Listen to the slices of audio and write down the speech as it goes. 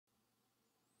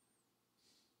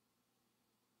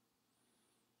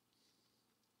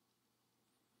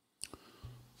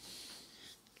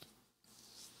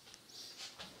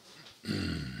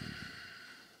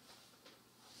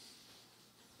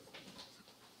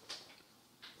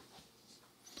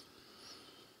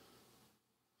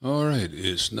All right,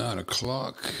 it's 9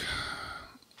 o'clock.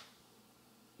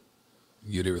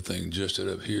 Get everything adjusted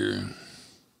up here.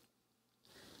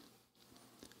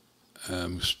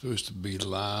 I'm supposed to be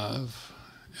live,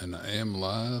 and I am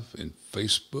live in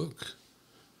Facebook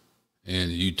and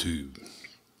YouTube.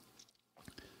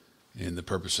 And the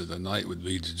purpose of the night would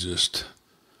be to just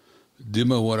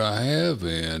demo what I have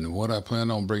and what I plan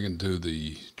on bringing to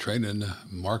the training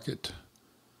market.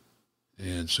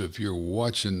 And so if you're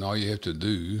watching, all you have to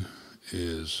do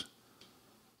is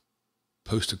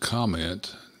post a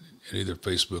comment in either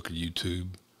Facebook or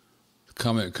YouTube. The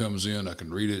comment comes in, I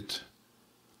can read it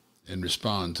and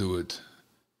respond to it,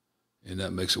 and that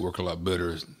makes it work a lot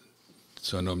better.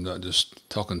 So I know I'm not just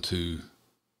talking to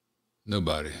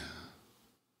nobody.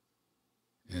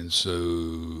 And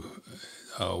so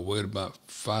I'll wait about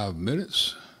 5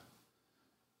 minutes,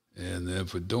 and then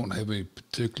if we don't have any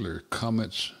particular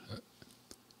comments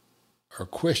or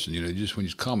question, just when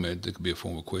you comment, there could be a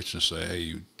form of question, say,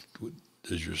 hey,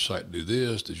 does your site do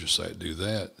this? Does your site do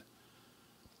that?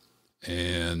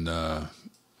 And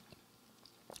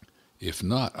if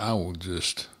not, I will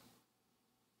just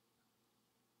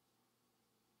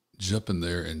jump in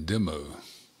there and demo.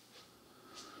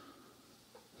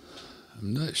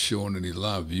 I'm not showing any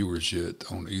live viewers yet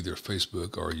on either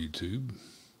Facebook or YouTube.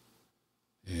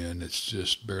 And it's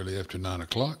just barely after 9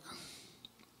 o'clock.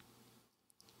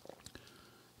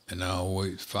 And I'll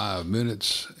wait 5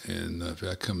 minutes, and if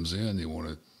that comes in, you want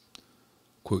to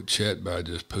quote chat by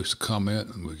just post a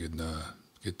comment, and we can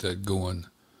get that going.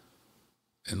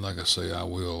 And like I say, I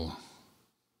will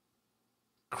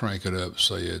crank it up,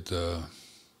 say at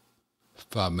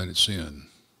 5 minutes in,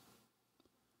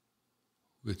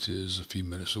 which is a few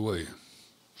minutes away.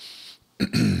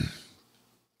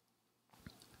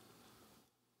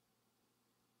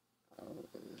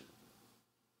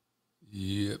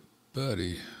 Yep,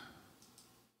 buddy.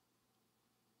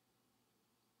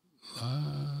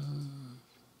 Live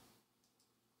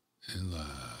and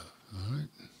live. All right.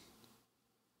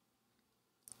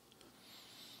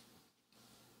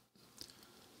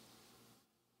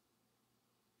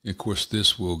 And of course,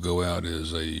 this will go out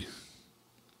as I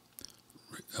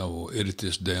will edit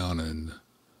this down and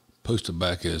post it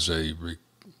back as a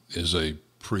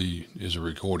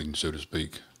recording, so to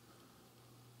speak.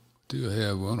 Do I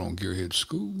have one on Gearhead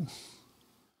School?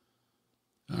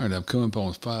 All right, I'm coming up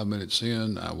on 5 minutes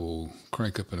in. I will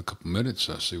crank up in a couple minutes.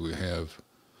 I see we have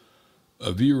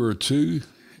a viewer or two.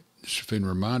 Just a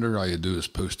reminder, all you do is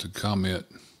post a comment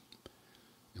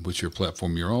in whichever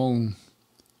platform you're on.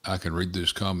 I can read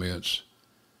those comments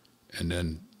and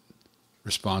then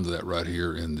respond to that right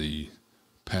here in the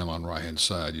panel on the right-hand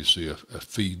side. You see a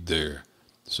feed there.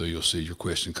 So you'll see your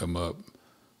question come up.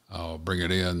 I'll bring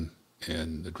it in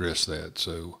and address that.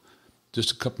 So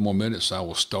just a couple more minutes, I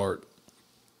will start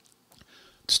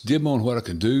just demoing what I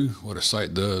can do, what a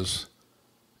site does,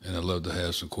 and I'd love to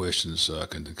have some questions so I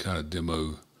can kind of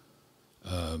demo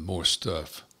more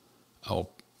stuff. I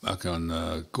can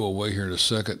go away here in a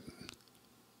second,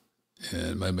 and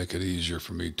it may make it easier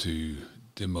for me to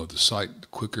demo the site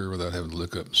quicker without having to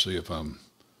look up and see if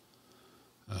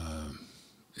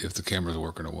if the camera's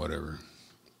working or whatever.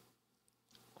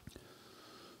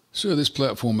 So this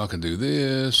platform, I can do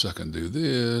this, I can do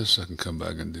this, I can come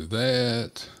back and do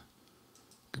that,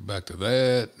 get back to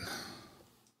that,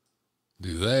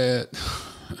 do that.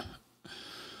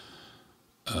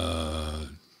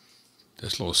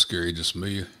 That's a little scary, just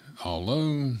me all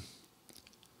alone.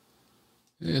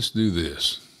 Let's do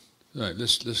this. All right,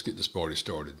 let's get this party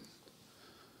started.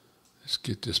 Let's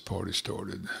get this party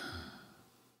started.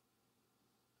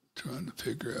 Trying to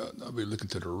figure out, I'll be looking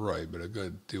to the right, but I've got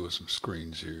to deal with some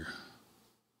screens here.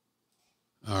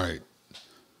 All right,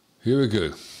 here we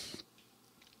go.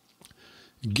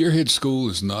 Gearhead School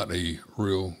is not a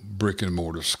real brick and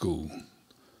mortar school.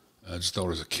 I just thought it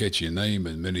was a catchy name,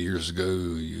 and many years ago,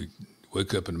 you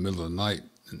wake up in the middle of the night,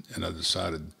 and I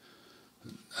decided,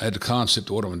 I had the concept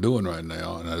of what I'm doing right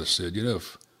now, and I just said,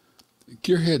 if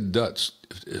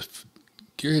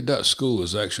Gearhead.school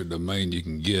is actually a domain you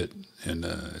can get, and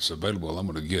it's available, I'm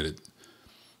going to get it.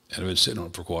 And I've been sitting on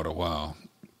it for quite a while.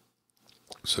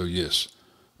 So yes,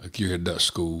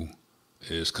 Gearhead.school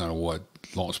is kind of what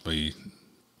launched me.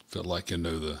 Felt like,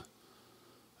 the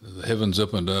heavens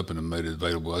opened up and it made it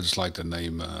available. I just like the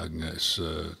name. It's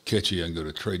catchy. I can go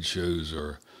to trade shows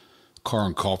or car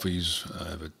and coffees. I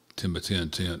have a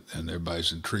 10x10 tent, and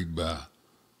everybody's intrigued by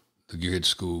the Gearhead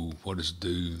School, what does it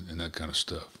do, and that kind of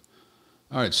stuff.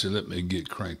 All right, so let me get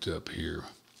cranked up here.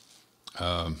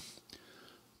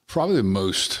 Probably the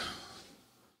most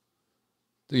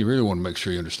thing you really want to make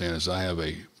sure you understand is I have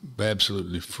a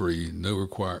absolutely free, no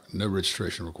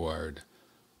registration required,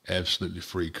 absolutely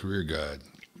free career guide.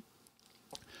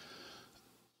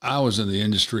 I was in the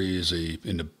industry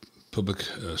in the public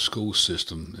school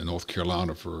system in North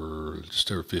Carolina for just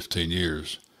over 15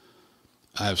 years.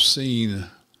 I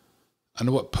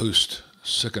know what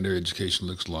post-secondary education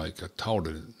looks like. I taught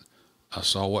it. I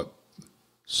saw what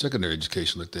secondary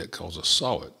education looked at because I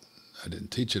saw it. I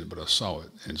didn't teach it, but I saw it.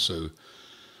 And so,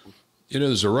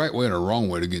 there's a right way and a wrong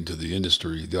way to get into the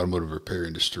industry, the automotive repair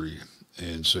industry.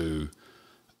 And so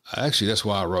that's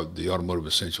why I wrote the Automotive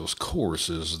Essentials course,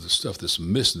 is the stuff that's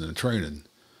missing in the training.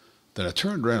 Then I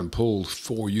turned around and pulled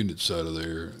 4 units out of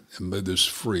there and made those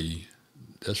free.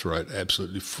 That's right,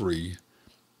 absolutely free,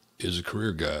 is a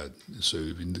career guide. And so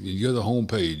if you go to the home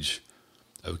page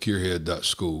of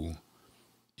gearhead.school,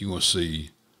 you're going to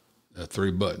see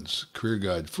 3 buttons. Career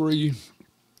guide free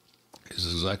is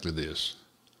exactly this.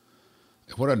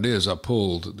 And what I did is I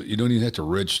pulled, you don't even have to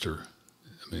register.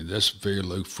 I mean, that's very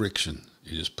low friction.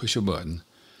 You just push a button.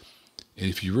 And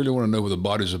if you really want to know where the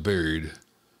bodies are buried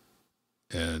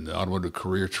and the automotive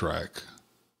career track,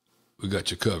 we got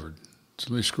you covered. So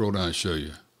let me scroll down and show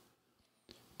you.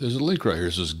 There's a link right here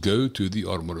that says go to the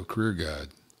Automotive Career Guide.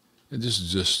 And this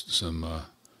is just some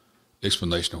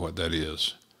explanation of what that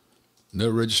is. No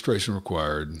registration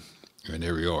required, and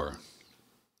there we are.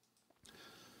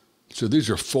 So these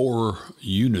are 4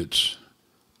 units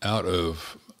out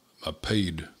of a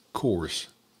paid course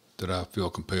that I feel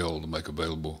compelled to make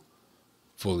available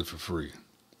fully for free.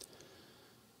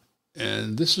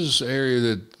 And this is an area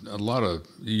that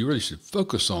you really should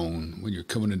focus on when you're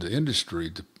coming into industry,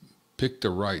 to pick the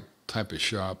right type of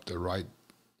shop, the right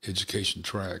education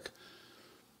track.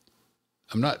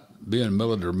 I'm not being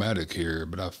melodramatic here,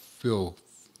 but I feel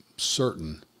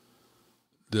certain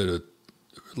that a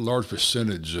large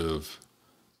percentage of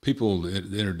people that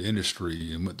entered the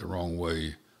industry and went the wrong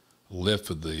way left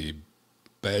with the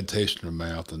bad taste in their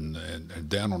mouth and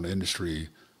down on the industry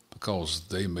because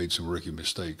they made some rookie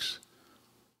mistakes.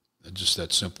 It's just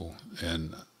that simple.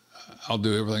 And I'll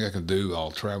do everything I can do.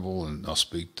 I'll travel and I'll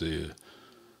speak to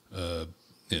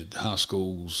at high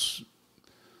schools,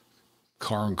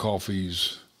 car and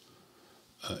coffees,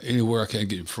 anywhere I can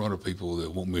get in front of people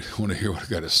that want to hear what I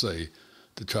got to say,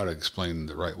 to try to explain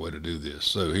the right way to do this.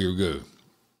 So here we go.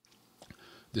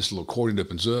 This little accordion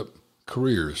opens up,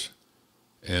 careers.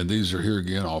 And these are here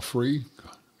again, all free.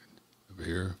 Over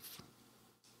here,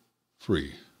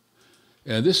 free.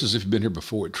 And this is, if you've been here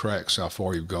before, it tracks how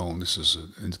far you've gone. This is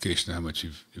an indication of how much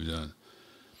you've done.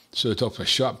 So it talks about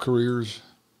shop careers,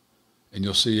 and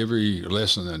you'll see every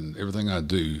lesson and everything I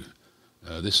do.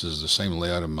 This is the same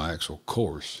layout of my actual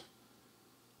course.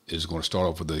 It's going to start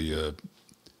off with the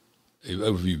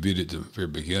overview video at the very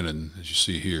beginning, as you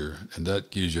see here, and that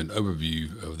gives you an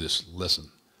overview of this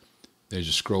lesson. As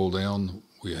you scroll down,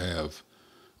 we have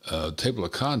a table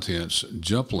of contents,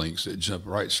 jump links that jump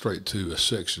right straight to a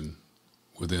section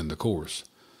within the course.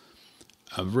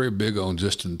 I'm very big on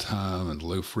just-in-time and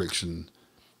low friction,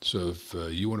 so if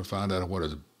you want to find out what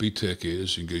a BTEC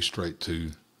is, you can go straight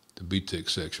to the BTEC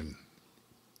section.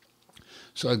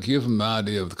 So I give them an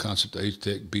idea of the concept of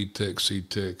HTEC, BTEC,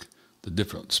 CTEC, the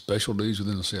different specialties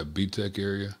within, let's say, a BTEC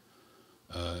area.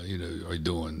 Are you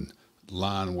doing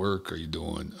line work? Are you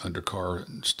doing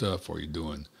undercar stuff? Are you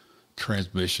doing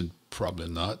transmission? Probably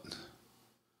not.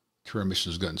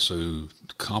 Transmission has gotten so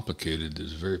complicated,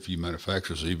 there's very few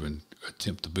manufacturers even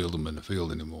attempt to build them in the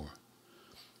field anymore.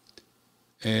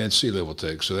 And C-level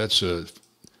tech, so that's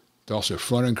also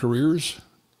front-end careers.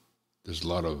 There's a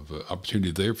lot of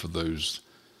opportunity there for those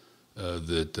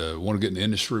that want to get in the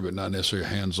industry but not necessarily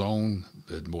hands-on,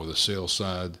 but more the sales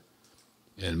side.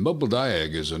 And mobile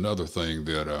diag is another thing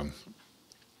that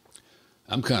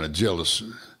I'm kind of jealous.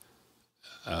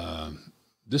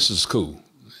 This is cool.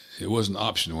 It wasn't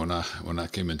optional when I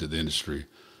came into the industry.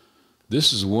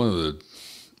 This is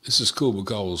cool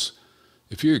because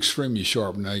if you're extremely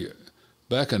sharp now,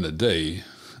 back in the day,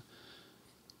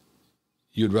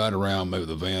 you'd ride around maybe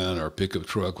with a van or a pickup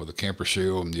truck with a camper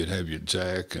shell, and you'd have your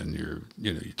jack and your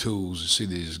tools. You see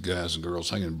these guys and girls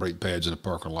hanging brake pads in the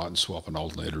parking lot and swapping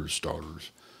alternators,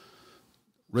 starters,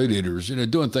 radiators,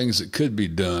 doing things that could be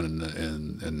done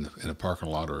in a parking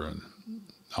lot or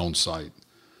on site.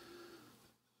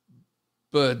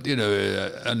 But,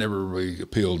 I never really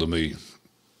appealed to me.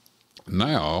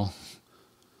 Now,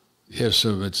 you have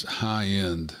some of its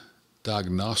high-end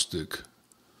diagnostic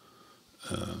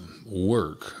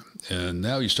work, and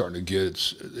now you're starting to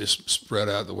get it's spread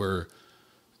out to where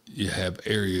you have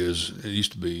areas. It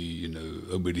used to be,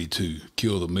 OBD2,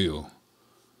 kill the meal,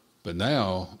 but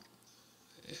now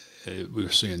we were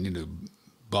seeing,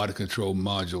 body control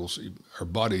modules or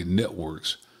body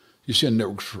networks. You see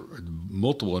networks for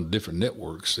multiple and different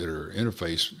networks that are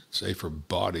interfaced, say for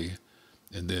body,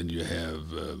 and then you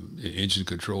have engine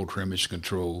control, transmission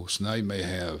control. So now you may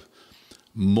have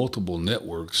multiple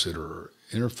networks that are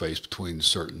interfaced between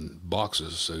certain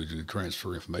boxes, so you can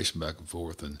transfer information back and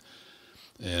forth. And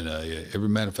every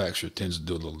manufacturer tends to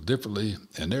do it a little differently.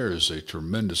 And there is a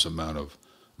tremendous amount of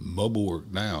mobile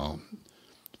work now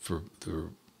for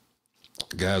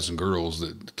guys and girls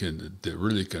that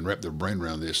really can wrap their brain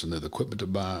around this and know the equipment to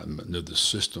buy and know the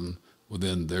system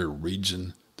within their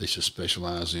region they should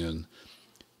specialize in.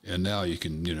 And now you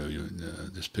can,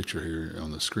 this picture here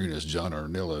on the screen is John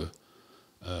Arnello.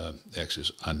 Actually,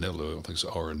 it's Arnello. I don't think there's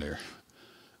an R in there.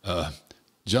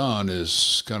 John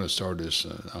is kind of started this,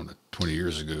 I don't know, 20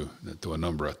 years ago. Throw a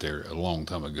number out there, a long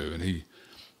time ago, and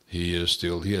he has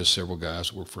several guys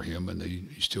that work for him, and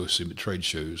you still see him at trade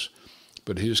shows.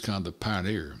 But he was kind of the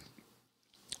pioneer.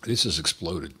 This has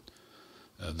exploded.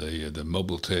 The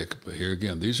mobile tech, but here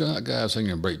again, these are not guys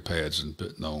hanging brake pads and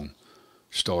putting on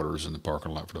starters in the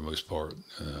parking lot for the most part.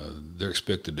 They're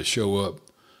expected to show up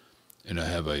and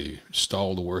have a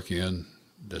stall to work in.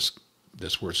 That's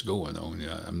where it's going on.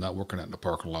 I'm not working out in the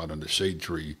parking lot under shade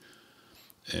tree,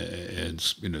 and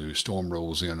storm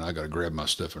rolls in, and I got to grab my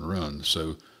stuff and run.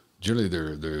 So generally,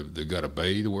 they've got a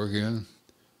bay to work in,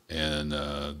 and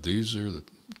these are the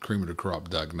cream of the crop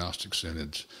diagnostics.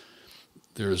 And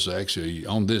there's actually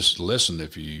on this lesson,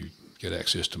 if you get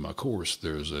access to my course,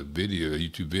 there's a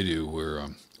YouTube video where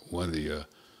one of the I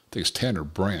think it's Tanner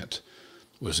Brandt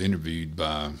was interviewed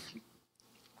by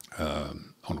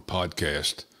on a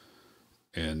podcast,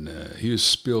 and he has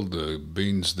spilled the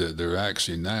beans that there are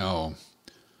actually now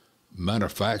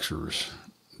manufacturers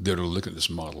that are looking at this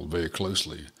model very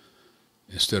closely.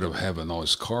 Instead of having all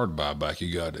this card buyback,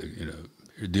 you got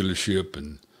your dealership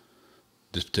and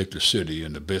this particular city,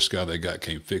 and the best guy they got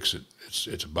can't fix it.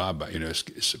 It's a buyback.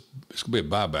 It's gonna be a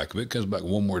buyback. If it comes back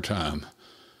one more time,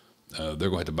 they're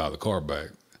going to have to buy the car back.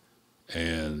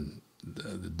 And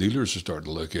the dealers are starting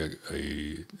to look at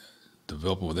a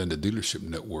development within the dealership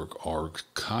network are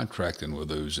contracting with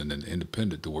those and an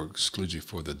independent to work exclusively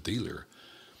for the dealer.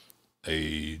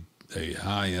 A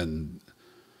high-end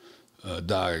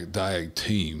diag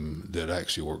team that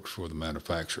actually works for the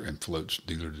manufacturer and floats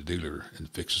dealer to dealer and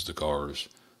fixes the cars,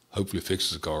 hopefully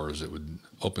fixes the cars that would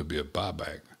ultimately be a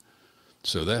buyback.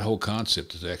 So that whole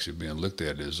concept is actually being looked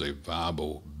at as a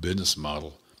viable business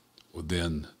model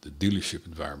within the dealership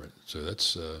environment. So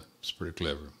that's it's pretty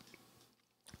clever.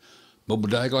 Mobile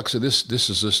diag, like I said,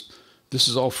 this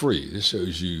is all free. This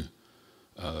shows you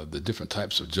the different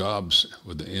types of jobs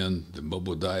within the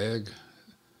mobile diag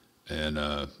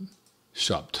and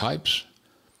shop types.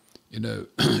 You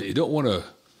don't want to,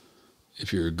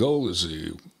 if your goal is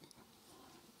to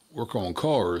work on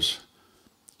cars,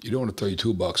 you don't want to throw your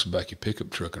toolbox in the back of your pickup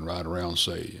truck and ride around and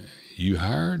say, you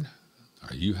hired?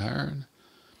 Are you hired?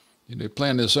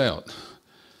 Plan this out.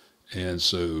 And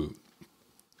so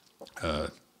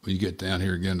when you get down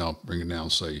here again, I'll bring it down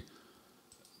and say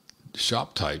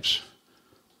shop types.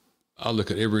 I'll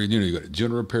look at every, you got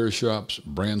general repair shops,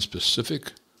 brand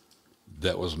specific.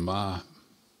 That was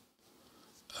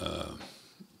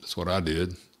that's what I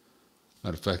did.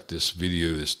 Matter of fact, this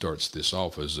video that starts this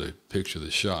off is a picture of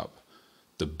the shop.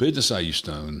 The business I used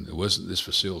to own, it wasn't this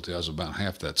facility. I was about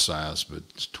half that size, but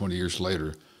it's 20 years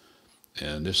later.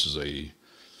 And this is I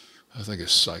think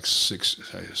it's like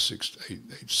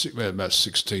about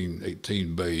 16,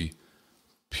 18 bay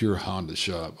pure Honda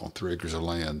shop on 3 acres of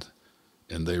land.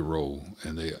 And they roll,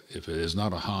 and if it is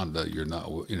not a Honda, you're not,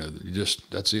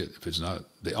 that's it. If it's not,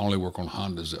 they only work on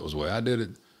Hondas. That was the way I did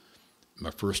it.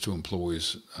 My first 2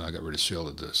 employees, and I got ready to sell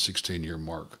at the 16-year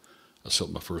mark. I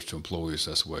sold my first 2 employees.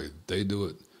 That's the way they do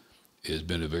it. It's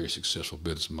been a very successful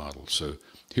business model. So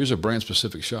here's a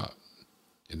brand-specific shop.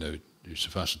 You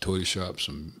find some Toyota shops,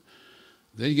 then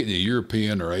you get into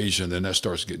European or Asian, then that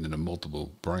starts getting into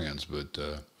multiple brands. But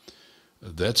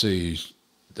that's a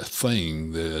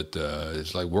thing that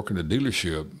it's like working a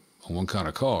dealership on one kind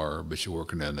of car, but you're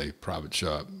working in a private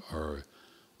shop or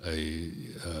a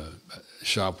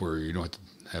shop where you don't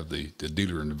have the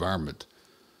dealer environment,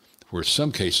 where in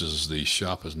some cases the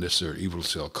shop is necessarily able to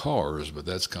sell cars, but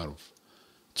that's kind of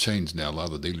changed now. A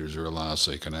lot of the dealers realize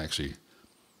they can actually,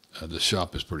 the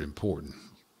shop is pretty important.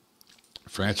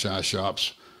 Franchise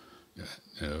shops,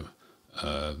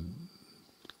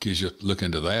 gives you a look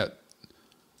into that.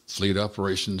 Fleet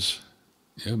operations,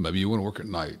 maybe you want to work at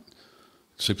night.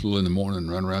 Sleep a little in the morning,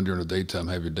 run around during the daytime,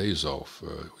 have your days off.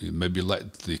 Maybe you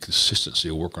like the consistency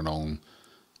of working on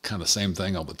kind of the same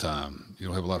thing all the time. You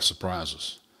don't have a lot of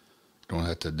surprises. don't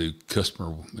have to do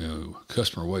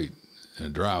customer wait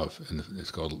and drive. And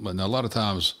it's called. But now a lot of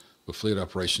times with fleet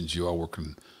operations, you are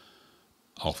working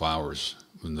off hours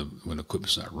when the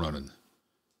equipment's not running.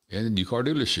 And a new car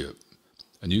dealership.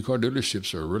 And new car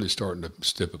dealerships are really starting to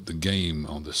step up the game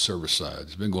on the service side.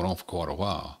 It's been going on for quite a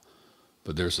while.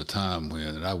 But there's a time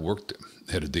when, and I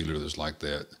had a dealer that's like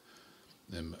that,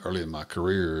 and early in my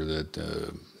career,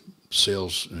 that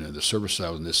sales, the service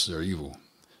side was necessary evil.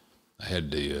 I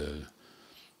had the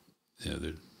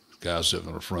guys up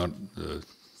on the front, the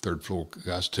third floor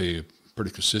guys tell you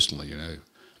pretty consistently,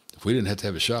 if we didn't have to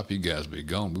have a shop, you guys would be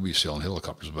gone. We'd be selling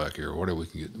helicopters back here or whatever we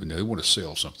can get. They want to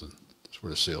sell something. That's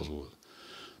where the sales was.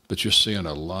 But you're seeing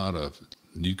a lot of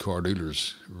new car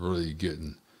dealers really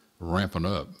ramping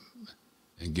up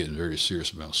and getting very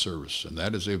serious about service. And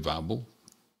that is a viable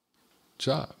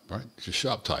job, right? It's just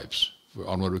shop types for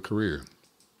automotive career.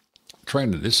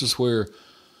 Training, this is where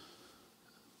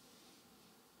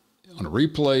on a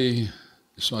replay,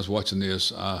 if somebody's watching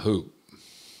this, I hope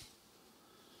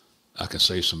I can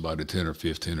save somebody 10 or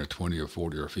 15 or 20 or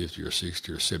 40 or 50 or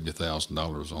 60 or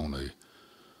 $70,000 on a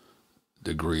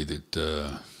degree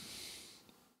that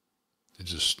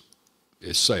it's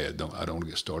sad. I don't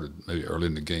get started maybe early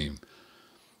in the game,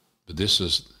 but this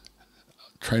is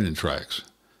training tracks.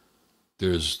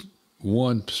 There's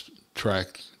one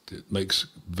track that makes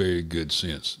very good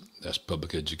sense. That's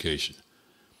public education.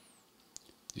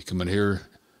 You come in here,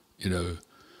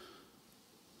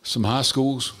 some high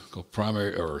schools,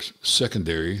 primary or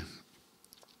secondary,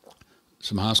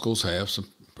 some high schools have some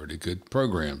pretty good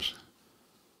programs.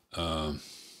 I'm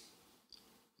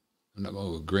not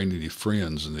going to gain any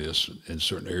friends in this in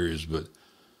certain areas, but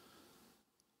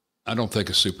I don't think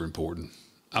it's super important.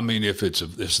 I mean, if it's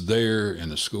there and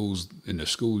the schools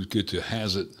get to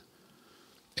has it,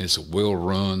 and it's a well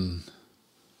run,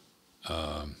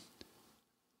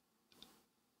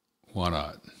 why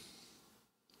not?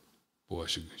 Boy, I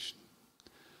should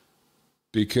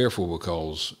be careful,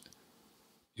 because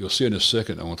you'll see in a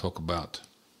second I want to talk about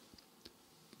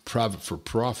private for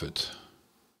profit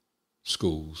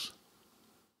schools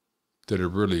that are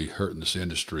really hurting this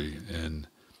industry. And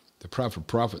the private for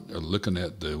profit are looking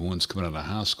at the ones coming out of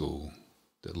high school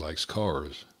that likes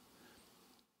cars.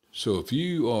 So if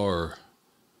you are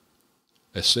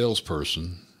a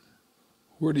salesperson,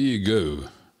 where do you go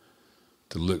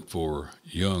to look for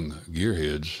young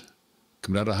gearheads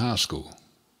coming out of high school?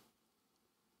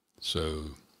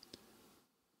 So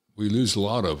we lose a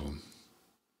lot of them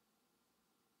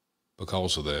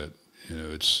because of that.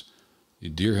 It's you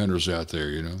deer hunters out there,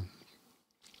 you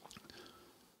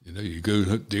go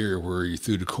hunt deer where you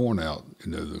threw the corn out,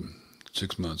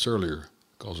 6 months earlier,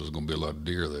 because there's going to be a lot of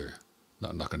deer there.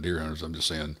 Not knocking deer hunters. I'm just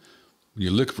saying, when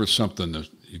you look for something that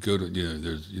you go to,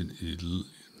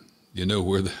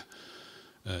 where the,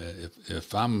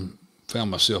 if I'm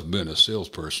found myself being a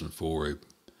salesperson for a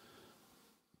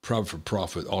private for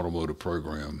profit automotive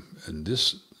program, and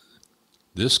this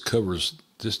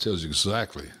tells you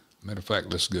exactly. Matter of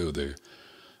fact, let's go there.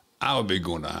 I would be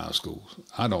going to high school.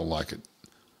 I don't like it.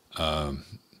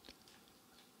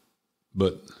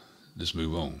 But let's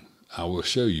move on. I will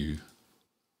show you.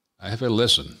 I have a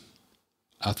lesson.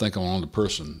 I think I'm the only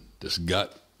person that's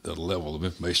got the level of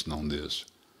information on this,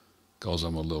 because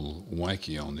I'm a little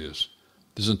wanky on this.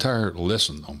 There's an entire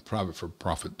lesson on private for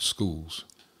profit schools.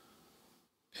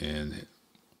 And it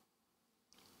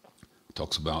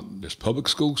talks about there's public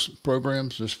schools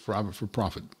programs, there's private for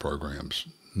profit programs.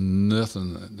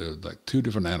 Nothing, they're like two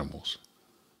different animals.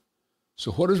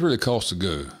 So what does it really cost to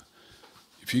go?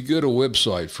 If you go to a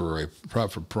website for a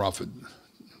private for profit,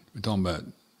 we're talking about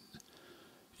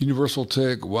Universal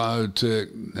Tech, Wild Tech,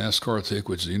 NASCAR Tech,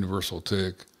 which is Universal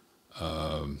Tech,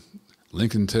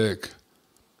 Lincoln Tech.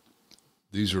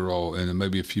 These are all, and then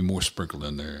maybe a few more sprinkled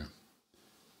in there.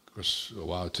 Of course,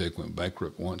 Wild Tech went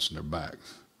bankrupt once and they're back.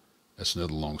 That's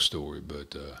another long story,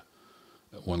 but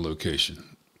at one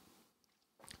location.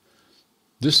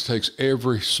 This takes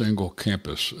every single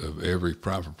campus of every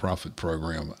private profit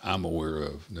program I'm aware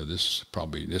of. Now, this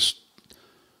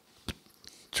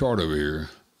chart over here,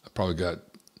 I probably got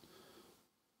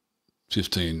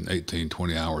 15, 18,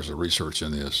 20 hours of research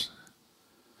in this.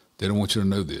 They don't want you to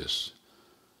know this.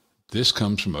 This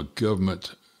comes from a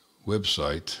government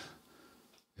website,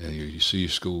 and you see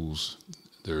schools.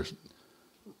 There's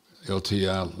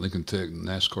LTI, Lincoln Tech,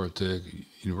 NASCAR Tech,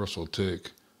 Universal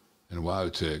Tech, and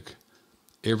Wild Tech.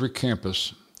 Every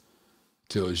campus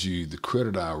tells you the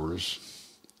credit hours,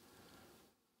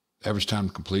 average time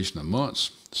of completion of months,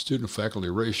 student-faculty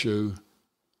ratio,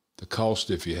 the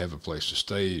cost if you have a place to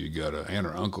stay, you got an aunt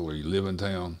or uncle, or you live in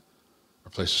town, or a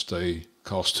place to stay.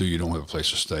 Cost 2, you don't have a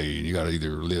place to stay, and you got to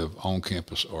either live on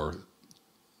campus or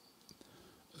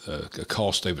a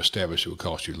cost they've established it would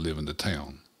cost you to live in the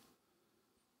town.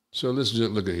 So let's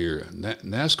just look at here.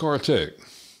 NASCAR Tech.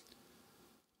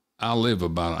 I live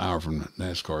about an hour from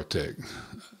NASCAR Tech.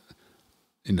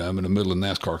 You know, I'm in the middle of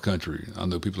NASCAR country. I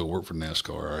know people that work for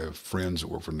NASCAR. I have friends that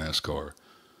work for NASCAR.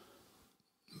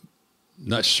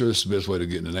 Not sure it's the best way to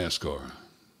get into NASCAR,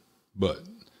 but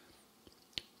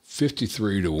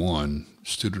 53-to-1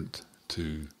 student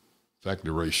to faculty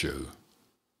ratio.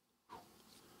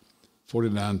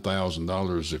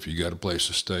 $49,000 if you got a place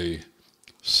to stay.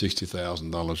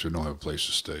 $60,000 if you don't have a place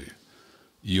to stay.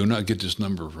 You'll not get this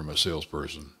number from a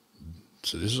salesperson.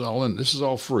 So this is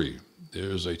all free.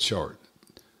 There's a chart.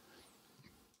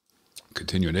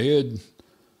 Continuing ed,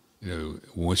 you know,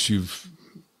 once you've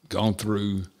gone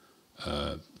through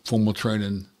formal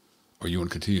training, or you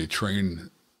want to continue to train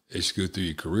as you go through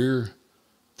your career,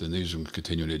 then these are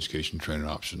continuing education training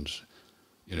options.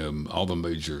 You know, all the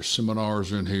major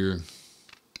seminars are in here.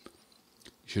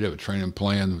 You should have a training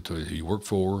plan to who you work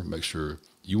for. Make sure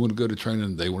you want to go to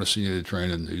training, they want to see you to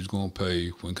training, who's going to pay,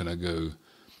 when can I go.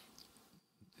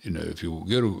 You know, if you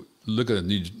go to look at a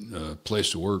new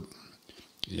place to work,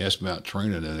 you ask them about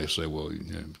training, and they say, well,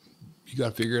 you know, you got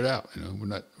to figure it out. You know, we're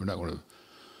not going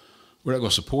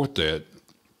to support that.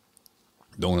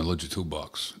 Don't want to load your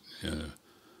toolbox. You know,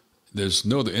 there's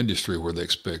no other industry where they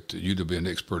expect you to be an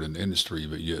expert in the industry,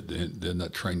 but yet they're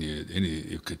not training you at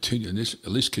any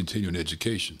at least continuing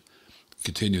education,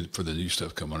 continue for the new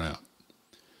stuff coming out.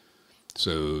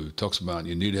 So it talks about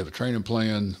you need to have a training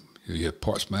plan. You have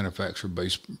parts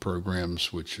manufacturer-based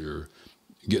programs, which are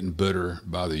getting better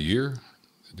by the year.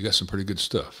 You got some pretty good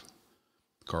stuff.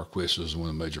 CarQuest is one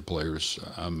of the major players.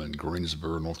 I'm in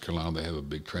Greensboro, North Carolina. They have a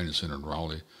big training center in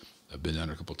Raleigh. I've been down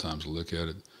there a couple of times to look at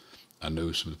it. I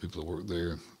know some of the people that work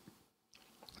there.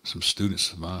 Some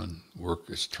students of mine work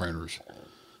as trainers.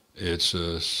 It's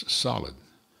solid.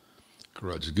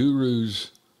 Garage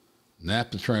Gurus,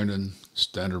 NAPA training,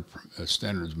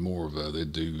 standards more of they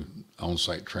do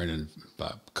on-site training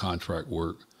by contract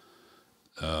work.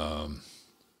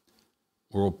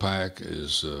 WorldPack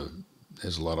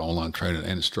has a lot of online training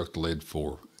and instructor-led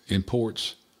for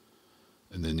imports.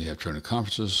 And then you have training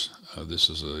conferences. This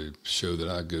is a show that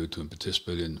I go to and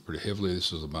participate in pretty heavily.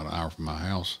 This is about an hour from my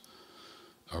house,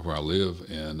 where I live,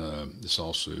 and it's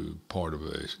also part of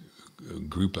a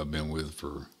group I've been with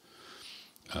for.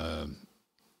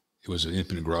 It was an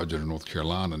independent garage in North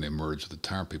Carolina, and they merged with the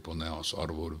tire people. Now it's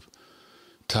Automotive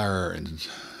Tire and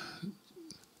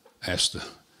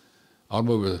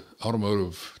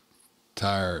Automotive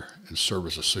Tire and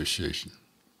Service Association.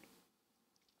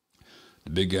 The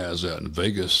big guys out in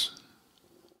Vegas,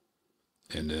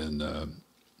 and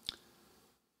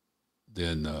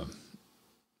then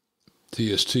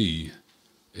TST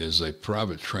is a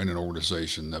private training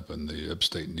organization up in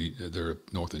the they're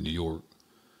up north in New York,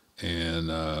 and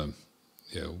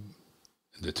you know,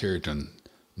 the Tarrytown,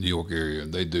 New York area.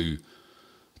 And they do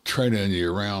training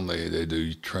year round. They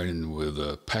do training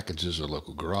with packages or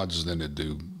local garages. Then they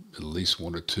do at least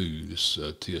one or two. This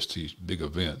TST big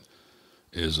event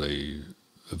is a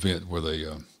event where they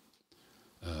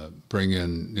bring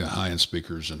in high-end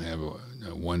speakers and have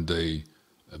a one-day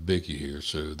biggie here.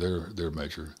 So they're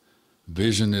major.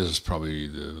 Vision is probably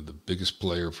the biggest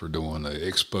player for doing an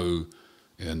expo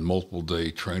and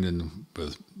multiple-day training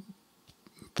with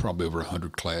probably over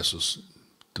 100 classes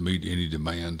to meet any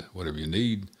demand, whatever you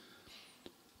need.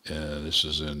 This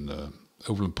is in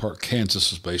Overland Park,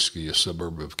 Kansas. Is basically a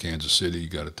suburb of Kansas City. You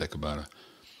got to take about a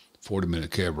 40-minute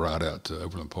cab ride out to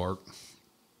Overland Park.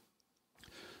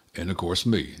 And of course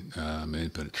me, I'm an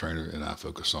independent trainer, and I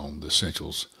focus on the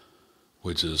essentials,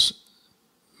 which is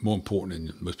more important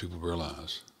than most people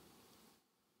realize.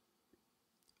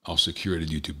 Also curated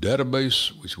YouTube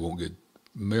database, which you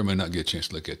may or may not get a chance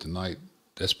to look at tonight.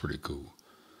 That's pretty cool.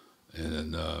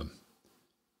 And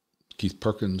Keith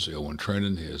Perkins, L1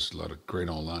 Training, he has a lot of great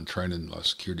online training, a lot of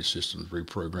security systems,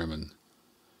 reprogramming,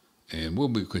 and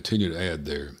we'll continue to add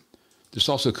there. This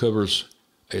also covers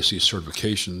ASE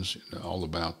certifications, all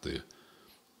about the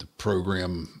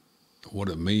program, what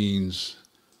it means,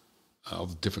 all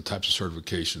the different types of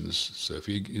certifications. So if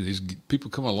these people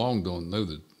come along don't know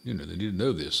that, they need to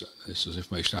know this. This is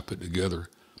information I put together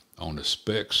on the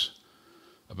specs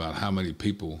about how many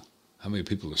people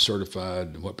are certified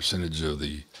and what percentage of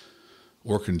the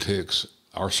working techs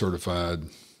are certified.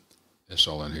 That's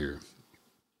all in here.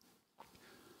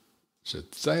 So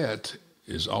that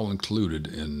is all included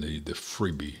in the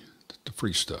freebie, the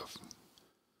free stuff.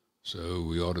 So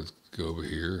we ought to go over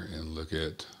here and look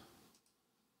at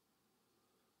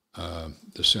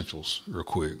the essentials real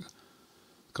quick,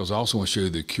 because I also want to show you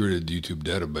the curated YouTube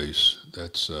database.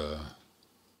 That's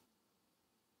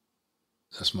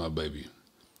my baby.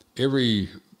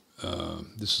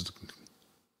 This is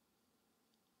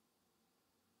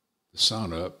the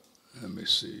sign up. Let me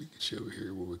see, get you over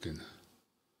here where we can,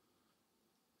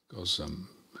 because some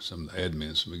of the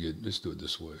admins, let's do it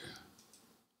this way.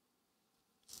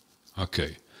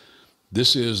 Okay,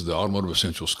 this is the Automotive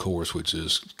Essentials course, which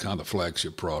is kind of the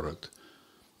flagship product.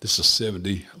 This is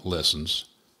 70 lessons,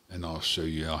 and I'll show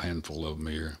you a handful of them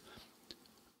here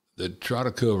that try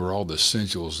to cover all the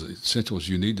essentials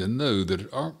you need to know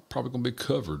that aren't probably going to be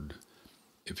covered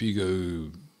if you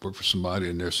go work for somebody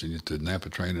and they're sending you to NAPA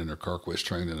training or CarQuest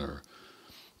training or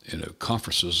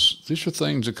conferences. These are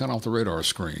things that kind of off the radar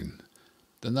screen.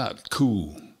 They're not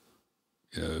cool.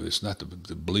 It's not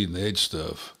the bleeding edge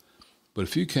stuff. But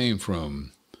if you came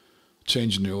from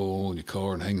changing the oil in your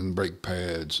car and hanging brake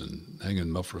pads and hanging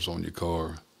mufflers on your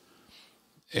car,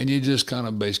 and you just kind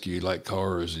of basically like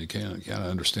cars and you kind of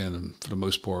understand them for the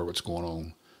most part what's going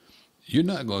on, you're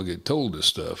not going to get told this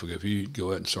stuff. If you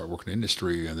go out and start working in the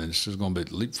industry, and then it's just going to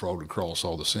be leapfrogged across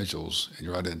all the essentials and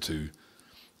you're right into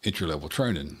entry-level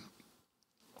training.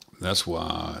 That's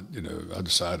why, I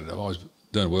decided I've always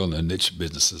done well in the niche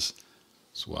businesses.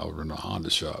 That's why I run a Honda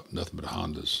shop, nothing but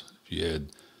Hondas. If you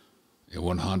had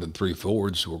one Honda and 3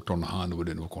 Fords, we worked on the Honda, we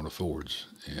didn't work on the Fords.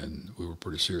 And we were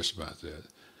pretty serious about that.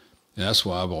 And that's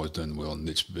why I've always done well in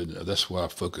niche business. That's why I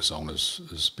focus on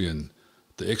is being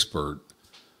the expert.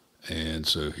 And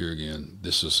so here again,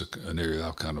 this is an area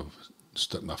I've kind of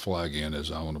stuck my flag in,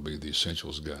 as I want to be the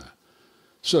essentials guy.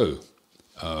 So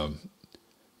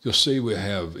you'll see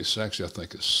it's actually, I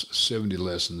think it's 70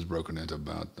 lessons broken into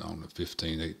about,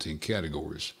 15, 18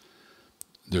 categories.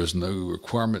 There's no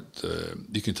requirement.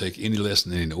 You can take any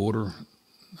lesson in any order.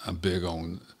 I'm big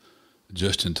on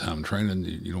just-in-time training.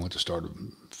 You don't have to start at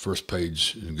the first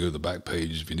page and go to the back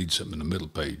page if you need something in the middle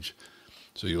page.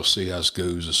 So you'll see how this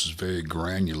goes. This is very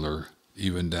granular,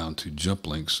 even down to jump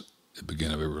links at the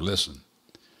beginning of every lesson.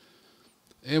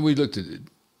 And we looked at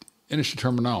industry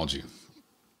terminology.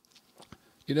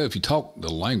 If you talk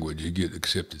the language, you get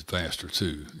accepted faster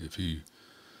too.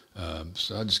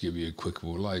 So I'll just give you a quick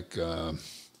one.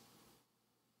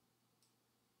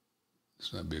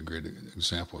 This might be a great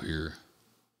example here.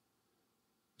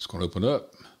 It's going to open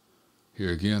up.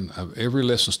 Here again, every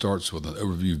lesson starts with an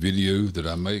overview video that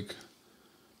I make.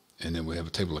 And then we have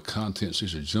a table of contents.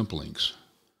 These are jump links.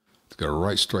 It's got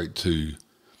right straight to,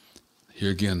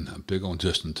 here again, I'm big on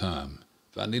just in time.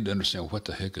 If I need to understand what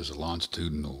the heck is a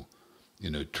longitudinal,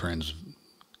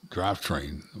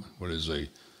 drivetrain, what's the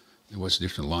difference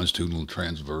between longitudinal,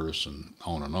 transverse, and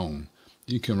on,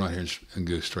 you can come right here and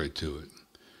go straight to it.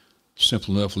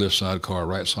 Simple enough, left side of the car,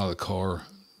 right side of the car,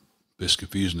 it's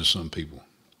confusing to some people.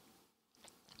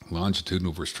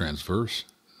 Longitudinal versus transverse,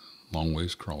 long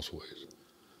ways, crossways.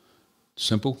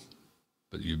 Simple,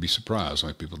 but you'd be surprised how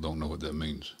many people don't know what that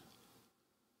means.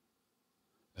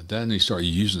 And then you start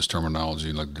using this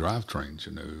terminology like drivetrains,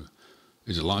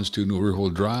 Is it longitudinal rear-wheel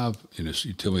drive?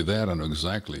 You tell me that, I know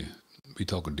exactly. We're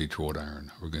talking Detroit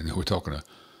iron. We're talking a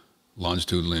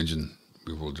longitudinal engine,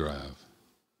 rear-wheel drive.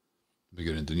 We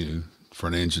get into,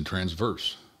 front engine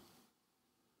transverse.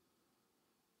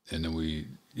 And then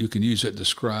you can use that to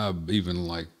describe even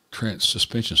like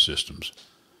suspension systems.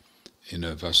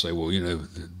 If I say, well,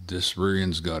 this rear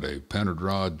end's got a pounded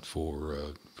rod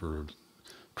for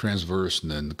transverse,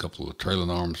 and then a couple of trailing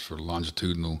arms for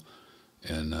longitudinal,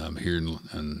 and I'm hearing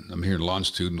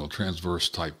longitudinal transverse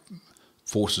type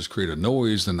forces create a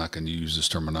noise, then I can use this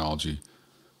terminology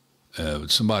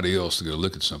with somebody else to go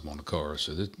look at something on the car.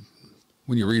 So that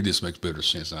when you read this, it makes better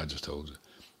sense than I just told you.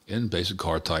 And basic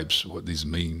car types, what these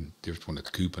mean, difference between a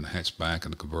coupe and a hatchback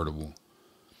and a convertible.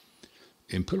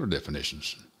 And pillar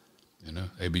definitions.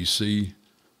 ABC,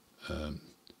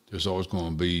 there's always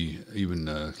going to be, even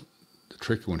the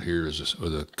tricky one here is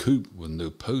the coupe with no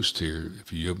post here.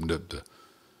 If you open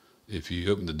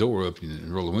the door up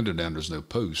and roll the window down, there's no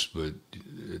post, but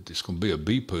it's going to be a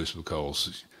B post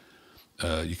because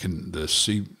the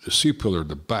C pillar at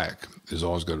the back is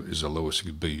the lowest it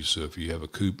could be. So if you have a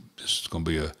coupe, this is going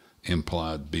to be a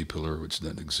implied B pillar, which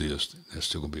doesn't exist. That's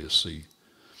still going to be a C.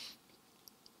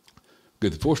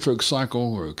 Good, the 4-stroke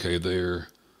cycle, we're okay there.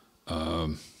 I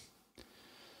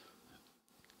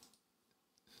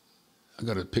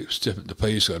got to step at the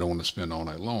pace. So I don't want to spend all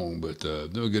night long, but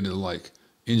then we get into like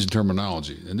engine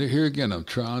terminology. And here again, I'm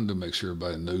trying to make sure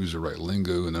everybody knows the right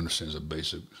lingo and understands the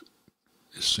basic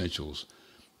essentials.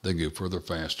 They go further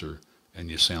faster, and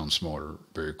you sound smarter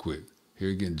very quick. Here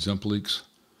again, jump leaks.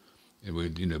 And we,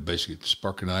 basically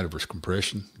spark ignited versus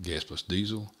compression, gas plus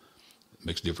diesel. It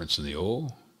makes a difference in the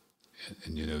oil.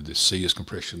 And the C is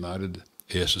compression ignited,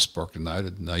 S is spark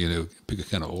ignited. Now, pick a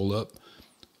kind of oil up,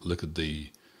 look at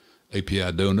the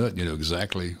API donut, you know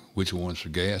exactly which one's for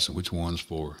gas and which one's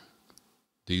for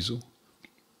diesel.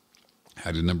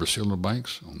 How do number cylinder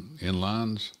banks on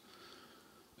inlines?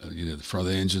 The front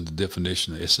of the engine, the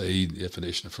definition, the SAE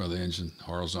definition of front of the engine,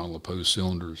 horizontal opposed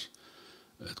cylinders.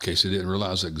 In case they didn't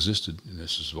realize that existed, and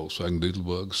this is Volkswagen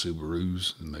Doodlebug,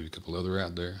 Subarus, and maybe a couple other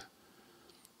out there.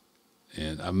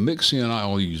 And I mix in,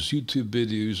 I'll use YouTube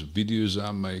videos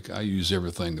I make. I use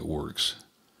everything that works.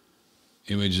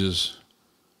 Images,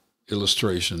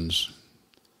 illustrations.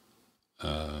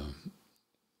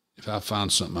 If I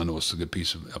find something I know it's a good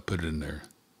piece of, I'll put it in there.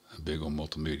 I'm big on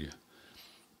multimedia.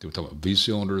 Then we talk about V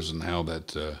cylinders and how that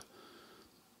the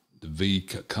V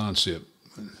concept.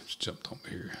 Let's jump on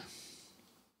here.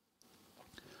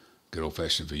 Good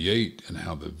old-fashioned V8 and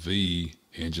how the V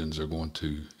engines are going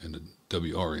to, and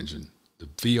the WR engine, the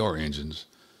VR engines,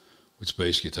 which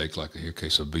basically take, like in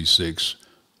case of V6,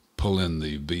 pull in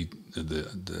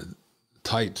the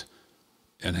tight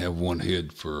and have one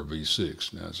head for a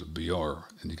V6. Now it's a VR,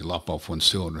 and you can lop off one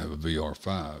cylinder and have a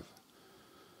VR5.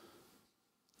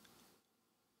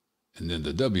 And then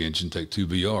the W engine take two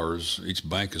VRs, each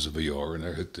bank is a VR, and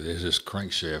they're hooked to this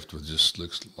crankshaft, which just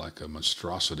looks like a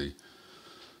monstrosity.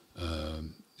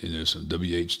 Some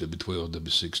WH, W12,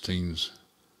 W16s.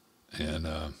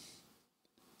 And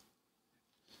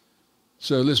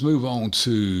so let's move on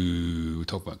to, we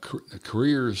talk about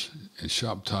careers and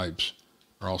shop types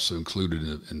are also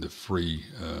included in the free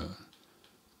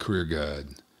career guide.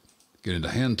 Get into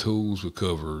hand tools, we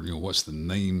cover, what's the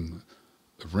name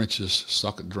of wrenches,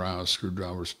 socket drives,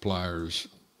 screwdrivers, pliers,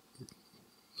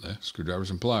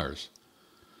 screwdrivers and pliers.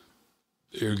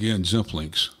 There again, jump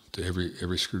links to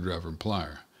every screwdriver and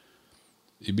plier.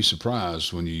 You'd be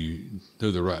surprised when you know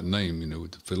the right name,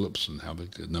 with the Phillips and how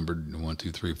they're numbered 1,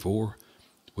 2, 3, 4,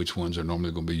 which ones are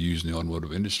normally going to be used in the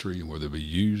automotive industry and where they'll be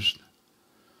used.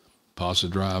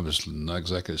 Positive drive is not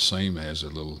exactly the same as the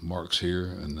little marks here,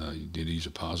 and you did use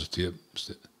a positive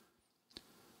tip.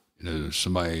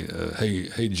 Somebody,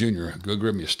 hey, Junior, go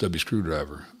grab me a stubby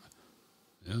screwdriver.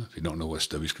 If you don't know what a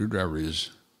stubby screwdriver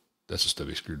is, that's a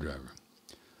stubby screwdriver.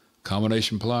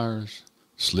 Combination pliers,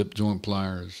 slip joint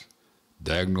pliers,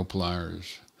 diagonal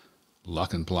pliers,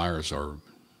 locking pliers are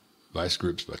vice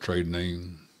grips by trade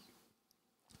name,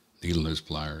 needle nose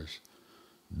pliers,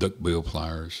 duckbill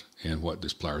pliers, and what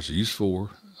these pliers are used for,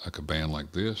 like a band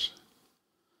like this.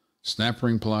 Snap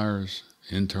ring pliers,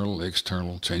 internal,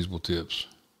 external, changeable tips,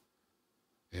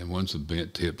 and one's the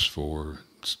bent tips for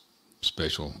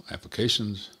special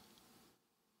applications.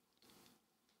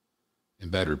 And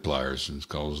battery pliers,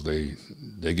 because they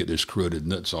get those corroded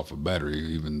nuts off a battery,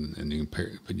 even, and you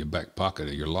can put in your back pocket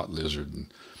of your lot lizard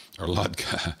or lot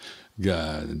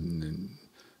guy and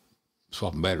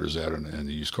swapping batteries out in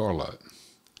the used car lot.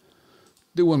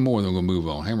 Do one more, and then we're going to move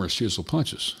on. Hammers, chisel,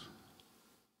 punches.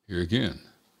 Here again.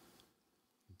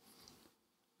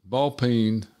 Ball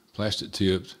peen, plastic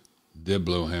tipped, dead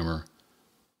blow hammer.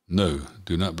 No,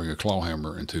 do not bring a claw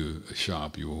hammer into a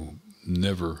shop. You'll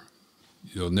never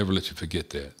let you forget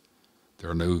that. There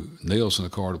are no nails in the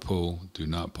car to pull. Do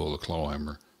not pull a claw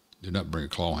hammer. Do not bring a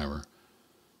claw hammer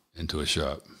into a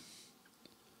shop.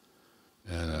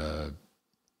 And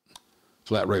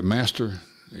Flat Rate Master,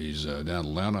 he's down in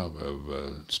Atlanta.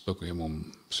 I've spoken to him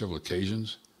on several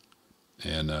occasions.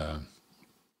 And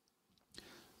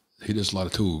he does a lot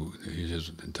of tools. He has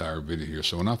an entire video here.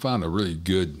 So when I find a really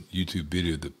good YouTube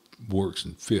video that works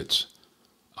and fits,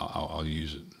 I'll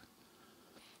use it.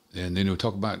 And then we'll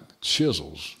talk about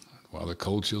chisels. Well, they're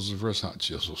cold chisels versus hot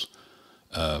chisels.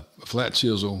 A flat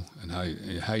chisel and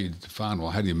how you define,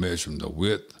 well, how do you measure them? The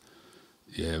width.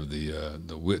 You have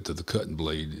the width of the cutting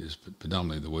blade is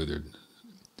predominantly the way they're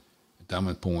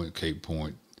diamond point, cape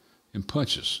point, and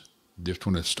punches. Difference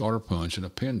between a starter punch and a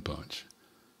pin punch.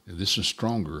 Now, this is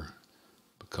stronger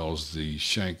because the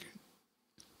shank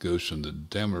goes from the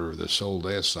diameter of the sold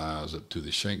ass size up to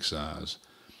the shank size.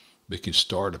 They can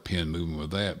start a pin moving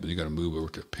with that, but you got to move over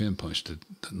to a pin punch to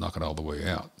knock it all the way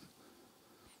out.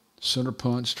 Center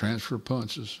punch, transfer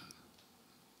punches.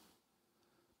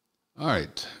 All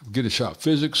right, get a shop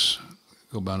physics.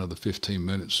 Go about another 15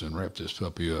 minutes and wrap this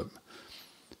puppy up.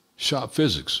 Shop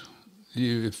physics.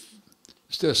 If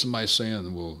instead of somebody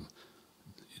saying, well,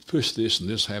 you push this and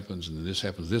this happens and this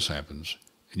happens,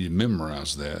 and you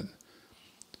memorize that,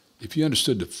 if you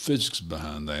understood the physics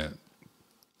behind that,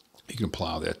 you can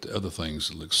apply that to other things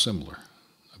that look similar.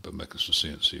 I hope I'm making some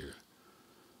sense here.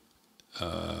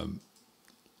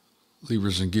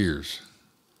 levers and gears.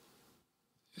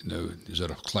 Is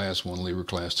that a class 1 lever,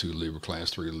 class 2 lever, class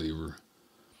 3 lever?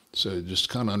 So just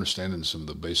kind of understanding some of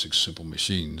the basic simple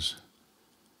machines.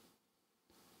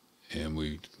 And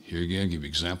we, here again, give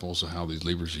examples of how these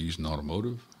levers are used in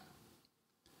automotive.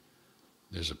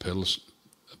 There's a pedal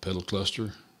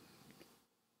cluster,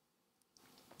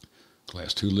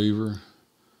 class 2 lever.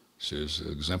 Says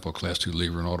an example of class 2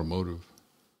 lever in automotive,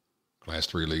 class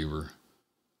 3 lever,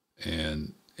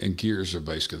 and gears are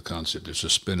basically the concept. They're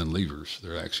just spinning levers.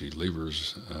 They're actually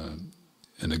levers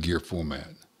in a gear format.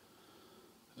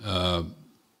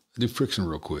 Do friction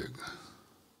real quick.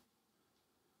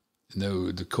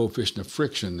 The coefficient of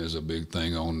friction is a big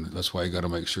thing that's why you got to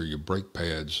make sure your brake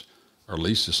pads are at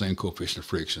least the same coefficient of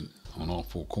friction on all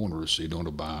 4 corners, so you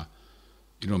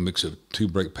don't mix up 2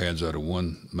 brake pads out of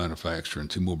one manufacturer and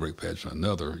 2 more brake pads from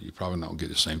another. You probably not get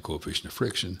the same coefficient of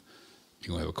friction. You're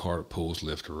going to have a car that pulls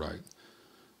left or right.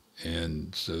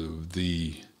 And so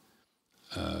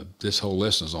this whole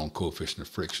lesson is on coefficient of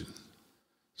friction.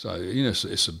 So,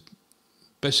 it's a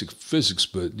basic physics,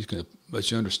 but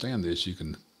you understand this, you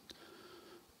can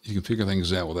figure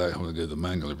things out without having to go to the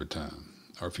manual every time.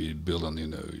 Or if you build on,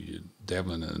 you're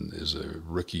dabbling in as a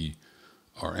rookie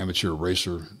or amateur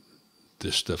racer,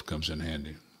 this stuff comes in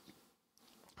handy.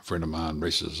 A friend of mine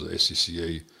races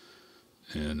SCCA,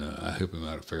 and I help him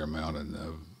out a fair amount, and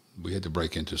we had to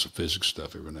break into some physics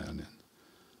stuff every now and then.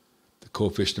 The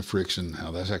coefficient of friction, how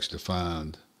that's actually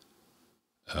defined,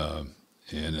 and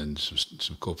then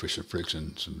some coefficient of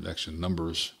friction, some actual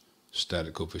numbers,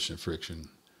 static coefficient of friction,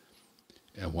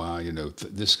 and why,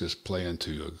 this could play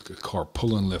into a car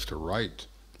pulling left or right,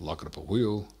 locking up a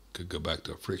wheel, could go back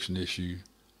to a friction issue.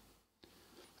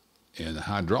 And the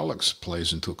hydraulics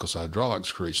plays into it because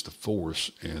hydraulics creates the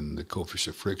force, and the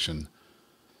coefficient of friction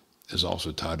is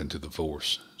also tied into the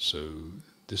force. So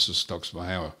this talks about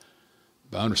how,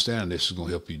 by understanding this, is going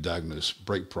to help you diagnose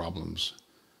brake problems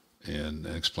and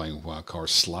explain why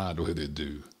cars slide the way they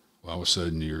do. Well, all of a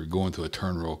sudden you're going through a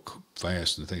turn real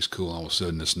fast and things cool, and all of a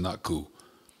sudden it's not cool.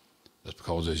 That's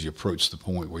because as you approach the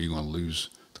point where you're going to lose,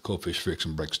 the coefficient of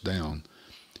friction breaks down.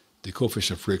 The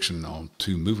coefficient of friction on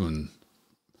 2 moving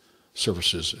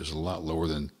surfaces is a lot lower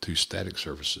than 2 static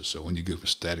surfaces. So when you go from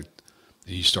static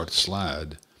and you start to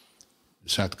slide,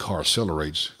 it's how the car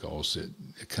accelerates, because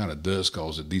it kind of does,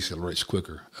 because it decelerates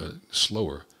quicker,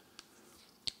 slower.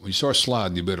 When you start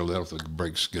sliding, you better let off the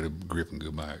brakes, get a grip, and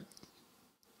go back.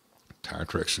 Tire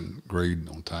traction grade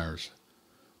on tires,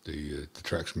 the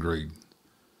traction grade.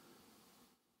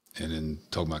 And then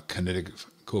talking about kinetic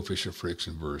coefficient of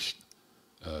friction versus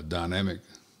dynamic,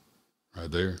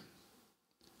 right there.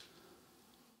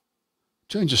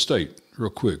 Change of state, real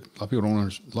quick. A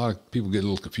lot of people get a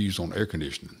little confused on air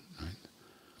conditioning. Right?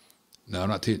 Now, I'm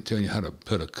not telling you how to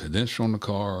put a condenser on the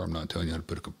car. I'm not telling you how to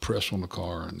put a compressor on the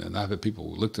car. And I've had people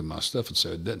who looked at my stuff and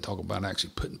said, it doesn't talk about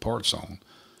actually putting parts on.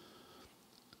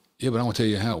 Yeah, but I want to tell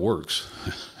you how it works.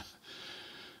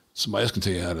 Somebody else can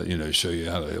tell you how to, show you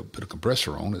how to put a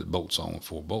compressor on. It bolts on with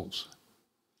 4 bolts.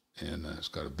 And it's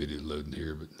got a video loading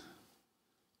here, but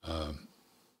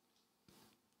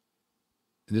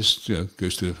this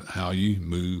goes to how you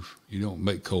move. You don't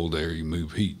make cold air, you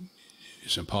move heat.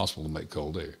 It's impossible to make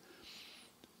cold air.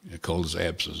 Cold is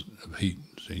absence of heat.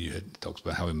 So it talks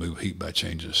about how we move heat by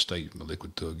changing a state from a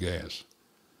liquid to a gas,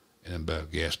 and then by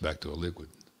gas back to a liquid.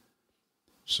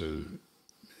 So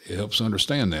it helps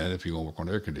understand that if you want to work on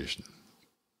air conditioning.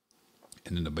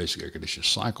 And then the basic air conditioning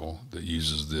cycle that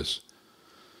uses this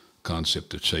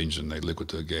concept of changing a liquid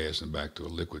to a gas and back to a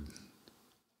liquid.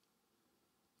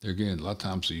 There again, a lot of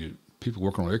times people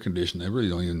working on air conditioning, they really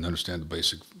don't even understand the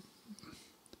basic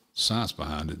science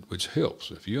behind it, which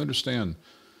helps. If you understand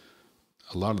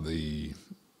a lot of the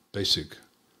basic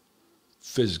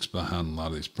physics behind a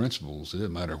lot of these principles, it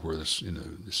doesn't matter whether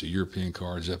it's a European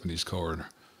car, a Japanese car,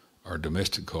 or a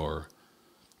domestic car,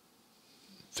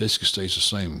 physics stays the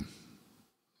same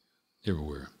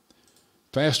everywhere.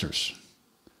 Fasteners.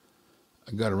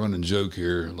 I got a running joke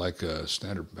here, like a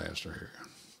standard fastener here.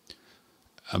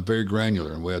 I'm very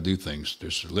granular in the way I do things.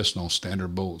 There's a lesson on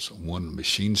standard bolts, one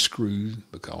machine screw,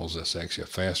 because that's actually a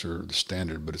fastener, the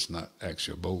standard, but it's not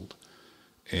actually a bolt,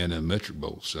 and a metric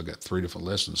bolt. So I got 3 different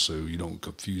lessons so you don't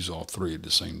confuse all 3 at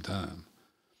the same time.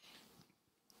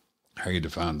 How you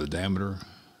define the diameter,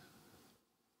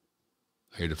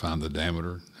 how you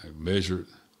measure it,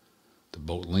 the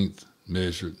bolt length,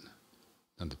 measure it,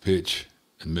 and the pitch,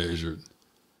 and measure it,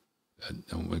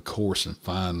 and coarse and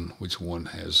fine, which one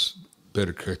has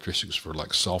better characteristics for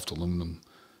like soft aluminum,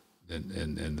 and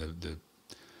the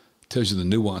tells you the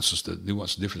nuances,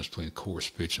 difference between coarse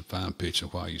pitch and fine pitch,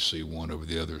 and why you see one over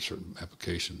the other in certain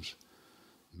applications.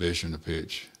 measuring the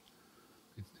pitch,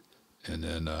 and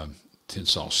then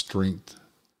tensile strength.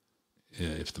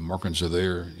 If the markings are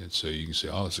there, so you can say,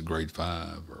 oh, it's a grade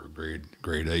 5 or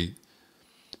grade 8.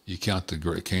 You count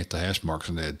the hash marks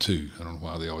and add 2. I don't know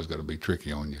why they always got to be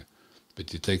tricky on you,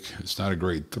 but you take, it's not a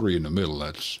grade 3 in the middle.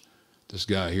 That's this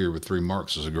guy here with 3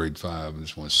 marks is a grade 5, and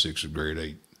this one's 6 is grade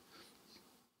 8.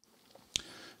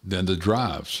 Then the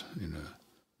drives,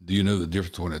 do you know the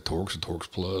difference between a Torx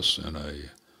Plus, and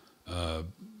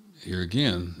here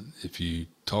again, if you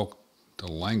talk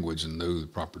the language and know the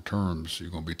proper terms, you're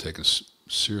going to be taken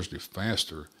seriously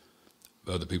faster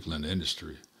by other people in the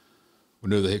industry. We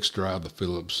know the Hicks drive, the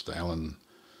Phillips, the Allen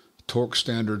Torx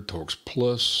Standard, Torx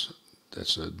Plus.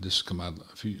 This come out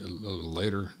a little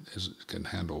later. It can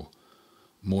handle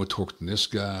more torque than this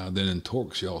guy. Then in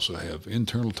Torx, you also have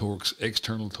internal Torx,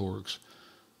 external Torx,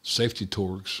 safety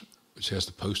Torx, which has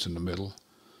the post in the middle.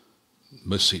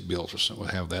 Most seat belts or something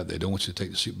will have that. They don't want you to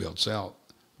take the seat belts out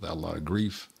without a lot of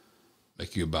grief.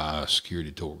 Make you buy a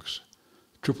security Torx.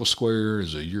 Triple square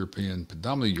is a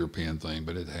predominantly European thing,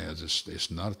 but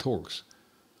it's not a Torx.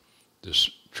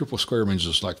 This triple square means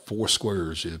it's like 4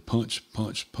 squares. You punch,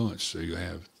 punch, punch. So you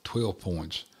have 12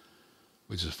 points,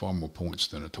 which is far more points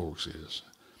than a Torx is.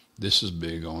 This is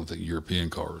big on the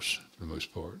European cars for the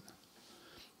most part.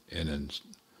 And then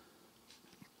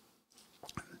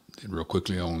real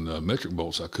quickly on the metric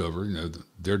bolts I cover,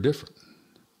 they're different.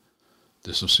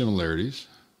 There's some similarities,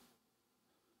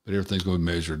 but everything's going to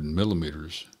be measured in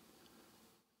millimeters.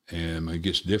 And when it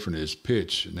gets different is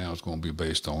pitch. Now it's going to be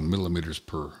based on millimeters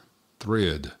per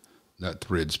thread, not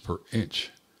threads per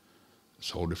inch. It's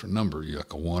a whole different number. You're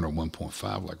like a 1 or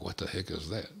 1.5, like what the heck is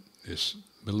that? It's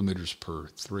millimeters per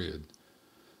thread.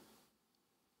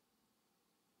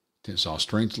 Tensile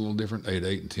strength a little different,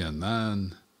 8.8 and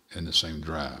 10.9, and the same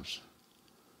drives.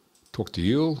 Torque to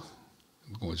yield,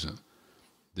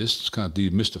 this kind of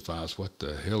demystifies what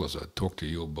the hell is a torque to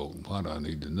yield bolt. Why do I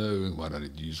need to know? Why do I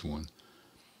need to use one?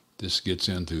 This gets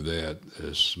into that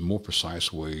as a more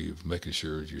precise way of making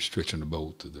sure you're stretching the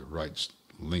bolt to the right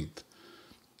length.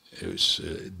 It's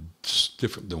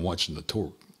different than watching the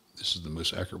torque. This is the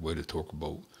most accurate way to torque a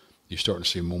bolt. You're starting to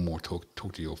see more and more torque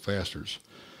to yield fasters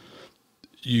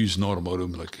used in automotive,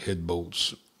 like head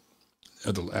bolts,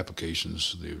 other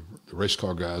applications. The race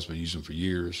car guys have been using them for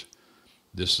years.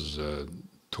 This is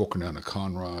torquing down a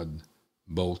conrod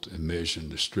bolt and measuring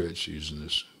the stretch using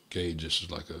this gauge. This is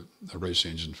like a race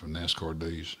engine from NASCAR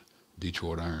days,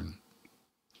 Detroit iron.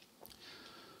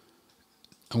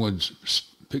 I'm going to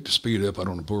pick the speed up. I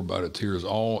don't want to bore about it here. Is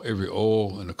every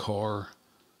oil in a car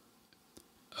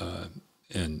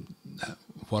and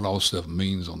what all stuff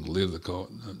means on the lid of the car.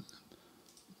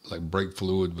 Like brake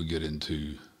fluid, we get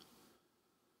into.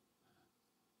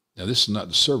 Now this is not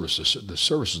the service. The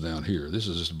service is down here. This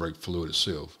is just the brake fluid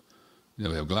itself. We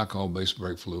have glycol-based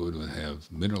brake fluid. We have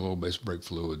mineral oil-based brake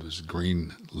fluid. There's a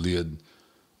green lid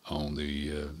on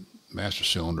the master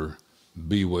cylinder.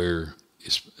 Beware.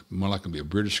 It's more likely to be a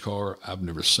British car. I've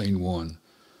never seen one,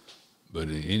 but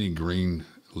any green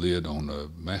lid on a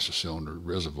master cylinder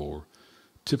reservoir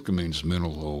typically means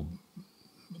mineral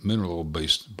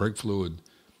oil-based brake fluid.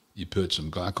 You put some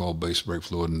glycol-based brake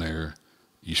fluid in there,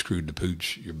 you screwed the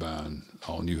pooch. You're buying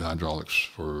all new hydraulics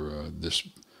for this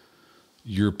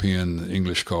European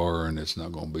English car, and it's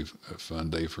not going to be a fun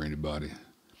day for anybody.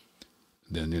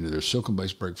 Then there's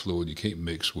silicone-based brake fluid you can't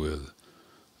mix with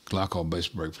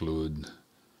glycol-based brake fluid.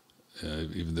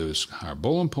 Even though it's higher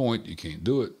boiling point, you can't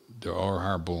do it. There are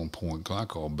higher boiling point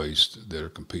glycol-based that are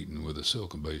competing with the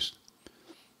silicone-based.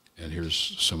 And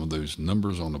here's some of those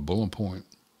numbers on the boiling point.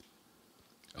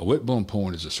 A wet boiling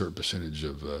point is a certain percentage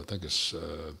of, I think it's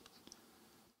 2.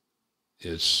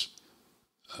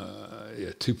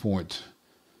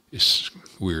 It's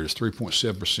weird. It's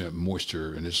 3.7%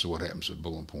 moisture, and this is what happens at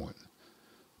boiling point.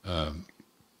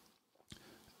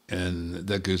 And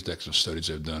that goes back to some studies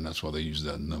they've done. That's why they use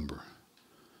that number.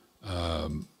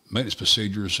 Maintenance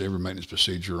procedures. Every maintenance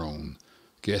procedure on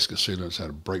gasket sealants had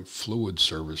a brake fluid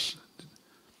service.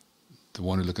 The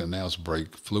one you're looking at now is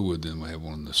brake fluid. Then we have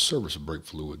one in the service of brake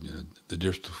fluid. The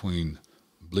difference between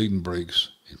bleeding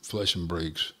brakes and flushing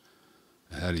brakes,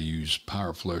 and how to use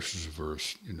power flushers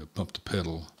versus pump to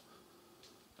pedal.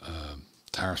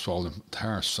 Tire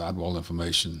sidewall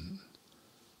information.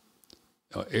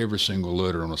 Every single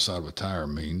letter on the side of a tire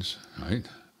means, right?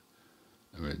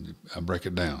 I mean, I break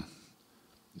it down.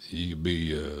 You could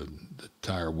be the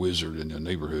tire wizard in the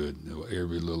neighborhood.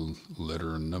 Every little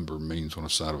letter and number means on the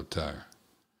side of a tire.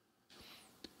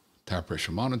 Tire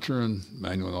pressure monitoring,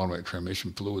 manual and automatic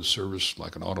transmission fluid service,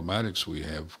 like in automatics, we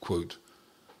have, quote,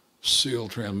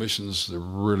 sealed transmissions. There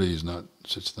really is not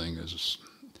such a thing as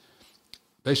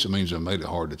basically means they made it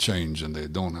hard to change, and they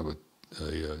don't have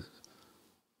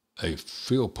a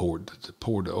fill port to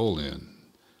pour the oil in.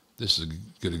 This is a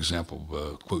good example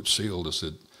of quote sealed. Is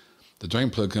that the drain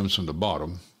plug comes from the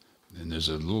bottom, and there's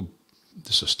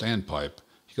this is a standpipe.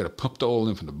 You got to pump the oil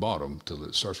in from the bottom till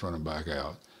it starts running back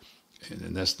out,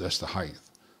 and that's the height.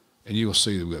 And you'll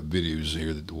see that we've got videos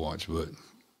here to watch. But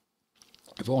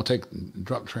if I want to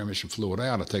drop the transmission fluid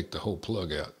out, I take the whole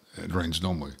plug out. It drains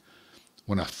normally.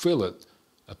 When I fill it,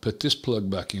 I put this plug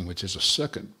back in, which is a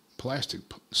second plastic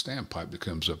standpipe that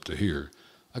comes up to here.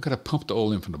 I got to pump the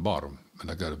oil in from the bottom, and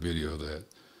I got a video of that.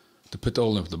 To put the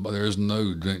oil in from the bottom, there is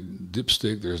no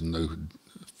dipstick, there's no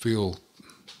fill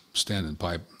standing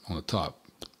pipe on the top.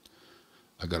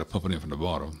 I got to pump it in from the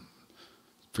bottom.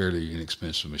 Fairly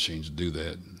inexpensive machines do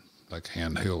that, like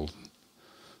handheld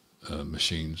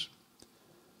machines.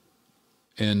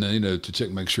 And to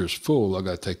check, make sure it's full, I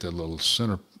got to take that little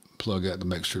center plug out to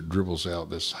make sure it dribbles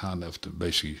out. That's high enough to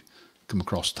basically come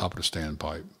across the top of the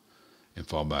standpipe and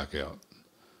fall back out.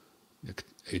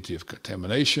 ATF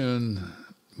contamination.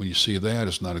 When you see that,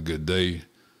 it's not a good day.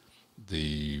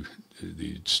 The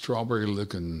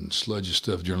strawberry-looking sludgy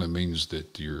stuff generally means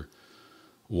that your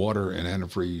water and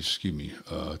antifreeze,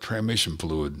 transmission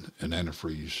fluid and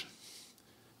antifreeze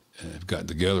have gotten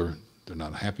together. They're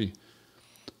not happy.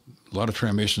 A lot of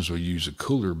transmissions will use a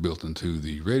cooler built into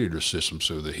the radiator system,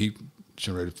 so the heat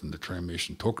generated from the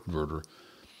transmission torque converter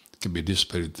can be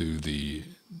dissipated through the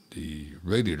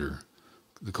radiator,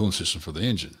 the cooling system for the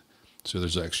engine. So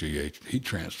there's actually a heat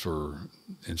transfer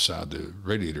inside the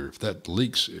radiator. If that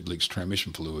leaks, it leaks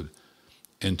transmission fluid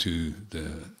into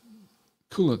the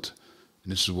coolant,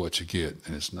 and this is what you get.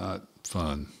 And it's not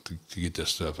fun to get that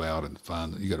stuff out and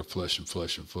find. You got to flush and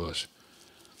flush and flush.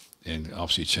 And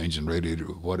obviously changing radiator,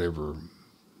 whatever,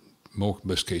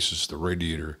 most cases the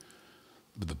radiator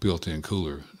with the built-in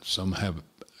cooler. Some have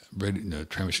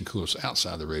transmission coolers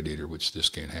outside the radiator, which this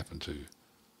can't happen to.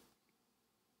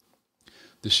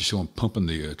 This is showing pumping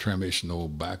the transmission oil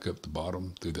back up the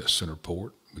bottom through that center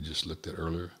port we just looked at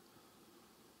earlier.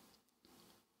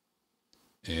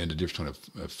 And the difference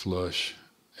between a flush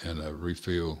and a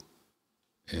refill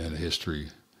and a history.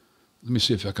 Let me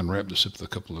see if I can wrap this up with a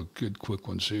couple of good quick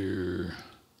ones here.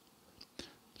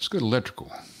 Let's go to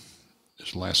electrical. This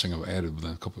is the last thing I've added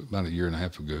about a year and a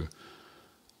half ago.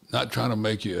 Not trying to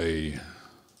make you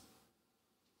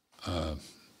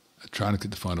trying to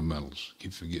get the fundamentals,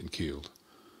 keep from getting killed.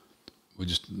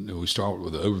 We start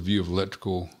with an overview of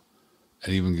electrical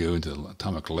and even go into the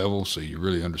atomic level, so you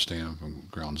really understand from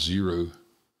ground zero,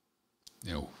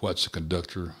 what's a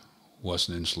conductor, what's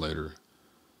an insulator.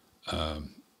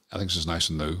 I think this is nice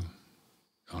to know.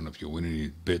 I don't know if you'll win any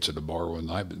bets at the bar one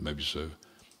night, but maybe so.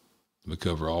 We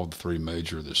cover all the three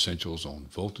major essentials on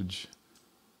voltage.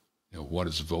 What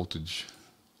is voltage?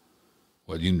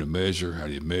 What unit to measure? How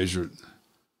do you measure it?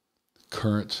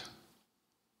 Current.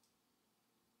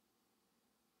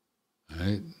 All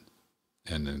right.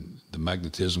 And then the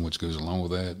magnetism, which goes along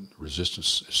with that.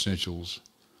 Resistance essentials.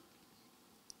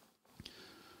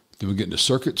 Then we get into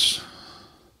circuits.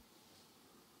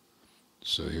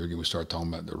 So here again, we start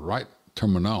talking about the right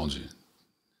terminology.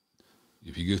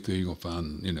 If you go through, you're going to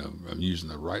find, I'm using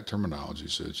the right terminology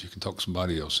so that you can talk to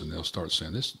somebody else and they'll start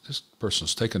saying, this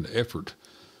person's taking the effort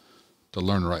to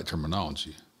learn the right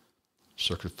terminology.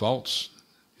 Circuit faults,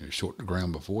 short to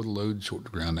ground before the load, short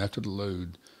to ground after the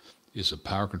load. It's a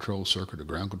power control circuit, a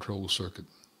ground control circuit.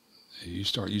 You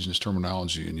start using this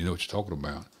terminology and you know what you're talking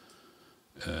about.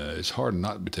 It's hard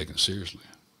not to be taken seriously.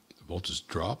 The voltage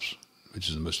drops, which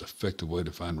is the most effective way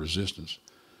to find resistance.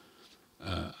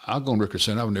 I'll go on record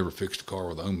saying I've never fixed a car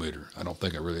with an ohm meter. I don't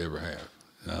think I really ever have.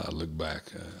 I look back.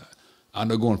 I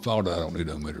know going forward I don't need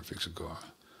an ohm meter to fix a car.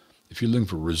 If you're looking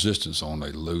for resistance on a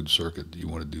load circuit, you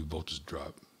want to do voltage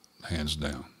drop, hands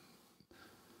down.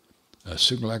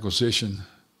 Signal acquisition.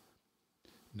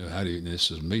 This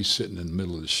is me sitting in the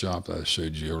middle of the shop that I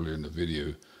showed you earlier in the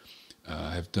video.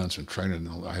 I have done some training.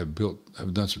 I've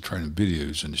done some training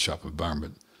videos in the shop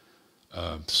environment.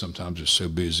 Sometimes it's so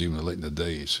busy, even late in the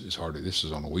day, it's hard. This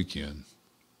is on a weekend.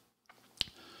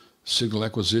 Signal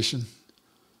acquisition.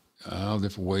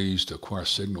 Different ways to acquire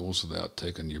signals without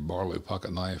taking your Barlow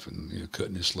pocket knife and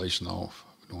cutting insulation off.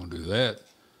 We don't want to do that.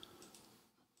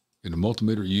 In the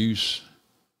multimeter use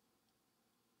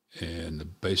and the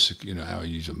basic, how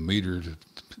you use a meter to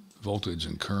voltage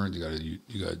and current. You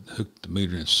got to hook the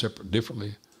meter in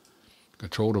differently.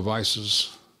 Control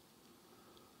devices.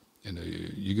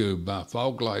 You go buy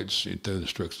fog lights, you throw the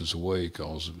instructions away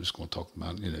because it's going to talk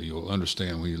about, you'll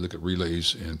understand when you look at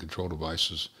relays and control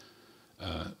devices,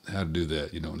 how to do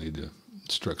that. You don't need the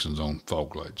instructions on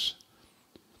fog lights.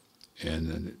 and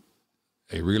then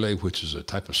a relay, which is a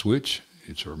type of switch.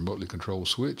 It's a remotely controlled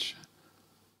switch.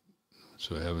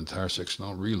 So I have an entire section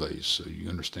on relays, so you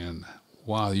understand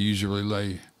why I use a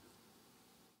relay.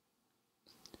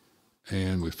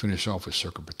 And we finish off with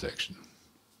circuit protection.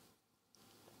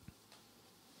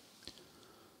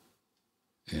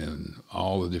 And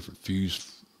all the different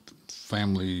fuse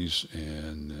families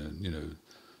and, you know,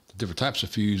 the different types of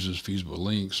fuses, fusible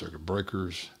links, circuit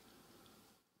breakers.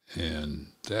 And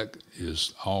that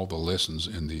is all the lessons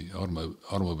in the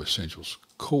Automotive Essentials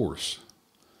course.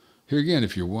 Here again,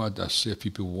 if you're watching, I see a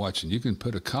few people watching, you can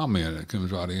put a comment that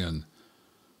comes right in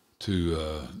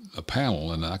to a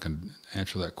panel, and I can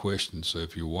answer that question. So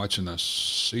if you're watching, I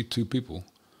see two people.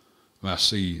 I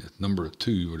see a number of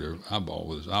two, or their eyeball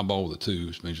with a two,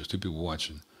 which means there's two people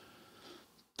watching.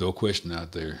 Throw a question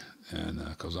out there, and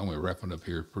because I'm going to wrap it up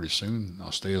here pretty soon.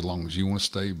 I'll stay as long as you want to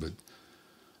stay, but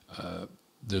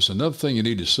there's another thing you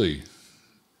need to see.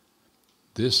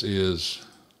 This is,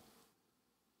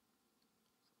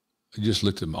 I just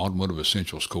looked at my Automotive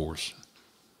Essentials course.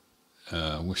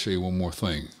 I'm going to show you one more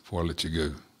thing before I let you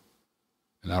go.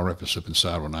 And I'll wrap this up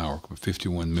inside of an hour,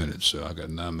 51 minutes, so I got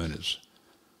 9 minutes.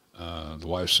 The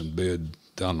wife's in bed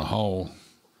down the hall.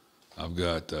 I've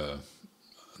got a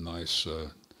nice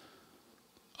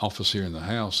office here in the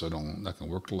house. I can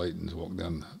work late and walk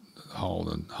down the hall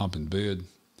and hop in bed.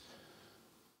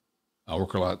 I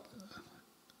work a lot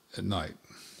at night.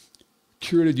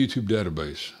 Curated YouTube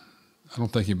database. I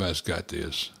don't think anybody's got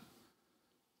this.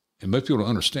 And most people don't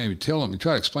understand. You tell them, you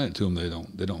try to explain it to them,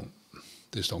 they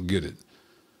just don't get it.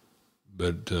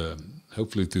 But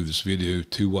hopefully through this video,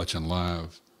 two watching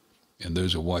live, and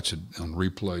those who watch it on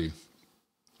replay,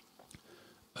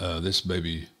 this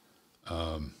baby,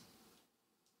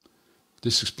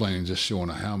 this explaining, just showing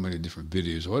how many different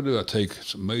videos. What do I take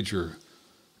some major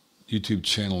YouTube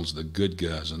channels, the good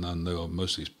guys, and I know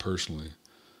most of these personally.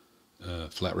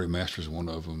 Flat Rate Master is one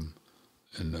of them.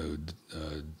 And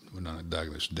we're not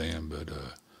diagnosed Dan, but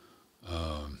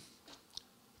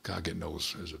God, getting old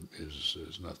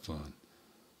is not fun.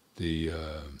 The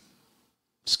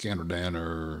Scanner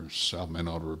Danner, Southman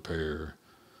Auto Repair.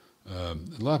 A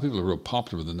lot of people are real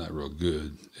popular, but they're not real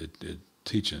good at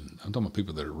teaching. I'm talking about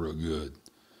people that are real good,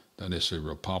 not necessarily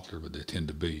real popular, but they tend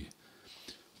to be.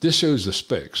 This shows the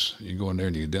specs. You go in there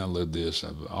and you can download this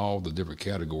of all the different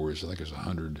categories. I think it's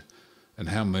 100. And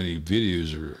how many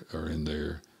videos are in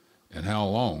there and how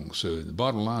long. So the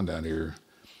bottom line down here,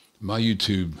 my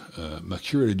YouTube, my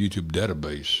curated YouTube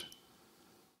database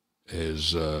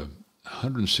is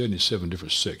 177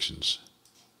 different sections,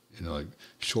 you know, like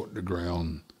short to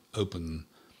ground, open,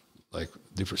 like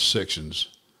different sections.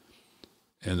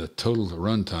 And the total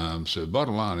runtime, so the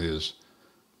bottom line is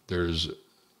there's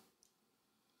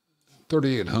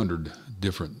 3,800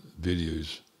 different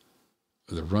videos.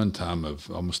 The runtime of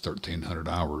almost 1,300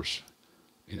 hours.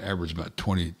 You average about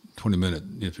 20 minute,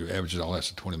 if you average it all,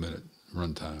 that's a 20-minute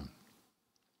runtime.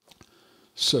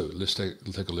 So let's take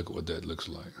a look at what that looks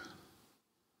like.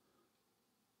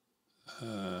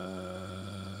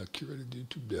 Curated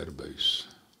YouTube database.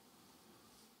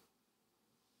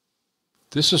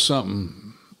 This is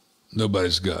something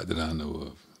nobody's got that I know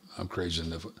of. I'm crazy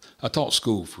enough. I taught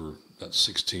school for about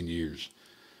 16 years.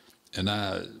 And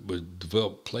I would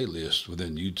develop playlists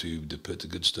within YouTube to put the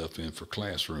good stuff in for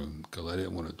classroom because I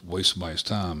didn't want to waste somebody's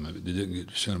time. It didn't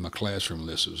get shown in my classroom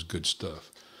unless it was good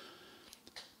stuff.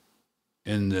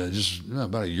 And just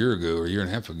about a year ago or a year and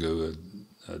a half ago,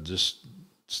 I just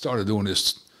started doing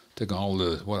this, taking all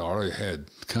what I already had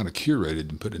kind of curated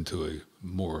and put into a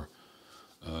more,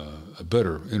 a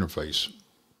better interface,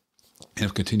 and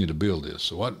I've continued to build this.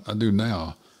 So what I do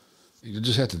now, you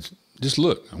just have to, just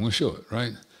look, I'm going to show it,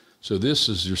 right? So this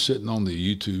is, you're sitting on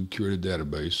the YouTube curated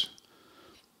database,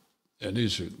 and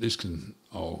these can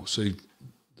all see,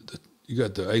 you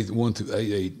got the 1 through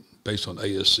A8 based on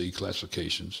ASC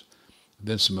classifications,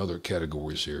 then some other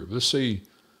categories here. Let's see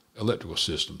electrical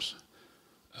systems.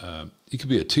 You could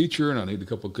be a teacher, and I need a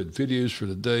couple of good videos for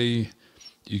the day.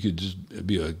 You could just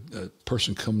be a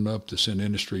person coming up that's in the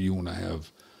industry. You want to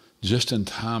have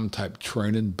just-in-time type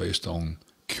training based on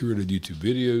curated YouTube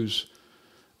videos.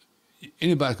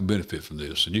 Anybody can benefit from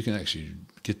this, and you can actually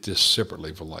get this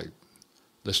separately for like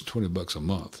less than $20 a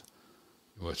month.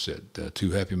 What's that,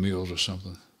 2 Happy Meals or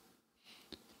something?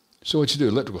 So what you do,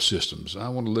 electrical systems. I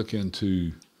want to look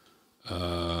into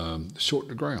short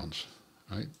to grounds,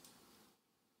 right?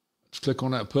 Let's click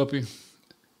on that puppy.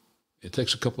 It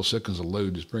takes a couple of seconds to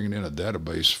load. It's bringing in a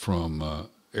database from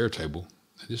Airtable.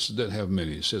 This doesn't have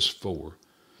many, it says 4,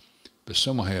 but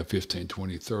some will have 15,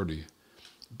 20, 30.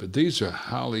 But these are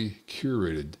highly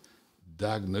curated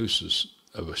diagnosis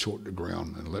of a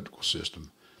short-to-ground and electrical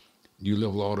system. New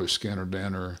level auto scanner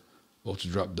danner,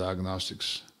 voltage drop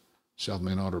diagnostics, South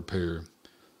Main auto repair.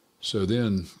 So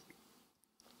then,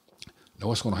 now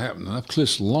what's going to happen? When I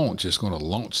click launch, it's going to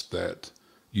launch that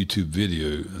YouTube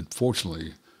video.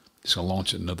 Unfortunately, it's going to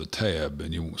launch another tab,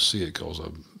 and you won't see it because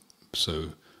I'm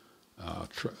sure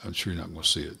you're not going to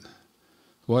see it.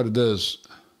 What it does,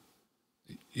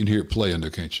 you can hear it playing, though,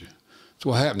 can't you? So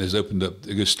what happened is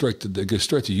it goes straight to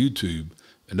YouTube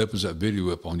and opens that video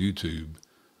up on YouTube,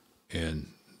 and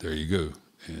there you go.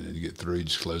 And then you get through, you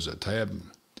just close that tab and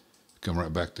come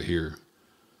right back to here.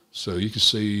 So you can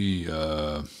see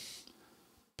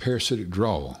parasitic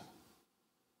draw.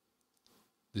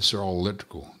 These are all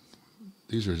electrical.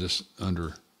 These are just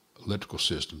under electrical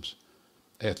systems.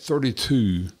 At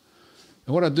 32,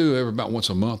 and what I do about once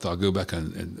a month, I'll go back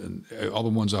and all the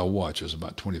ones I watch, there's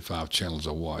about 25 channels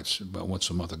I watch. About once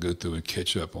a month I go through and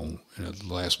catch up on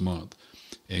the last month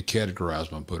and categorize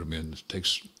them and put them in. It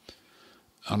takes,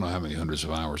 I don't know how many hundreds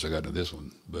of hours I got to this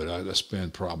one, but I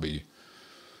spend probably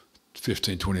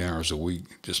 15, 20 hours a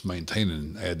week just maintaining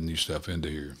and adding new stuff into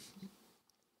here.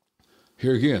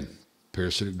 Here again,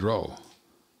 parasitic draw.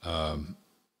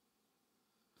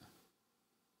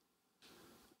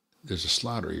 There's a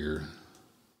slider here.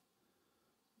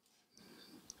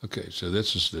 Okay, so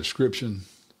this is the description.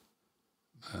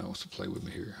 What's to play with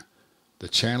me here? The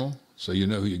channel, so you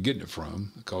know who you're getting it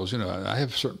from. Because, you know, I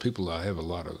have certain people I have a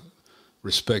lot of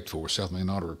respect for. South Main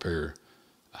Auto Repair,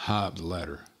 high up the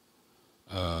ladder.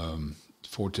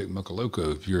 Ford Tech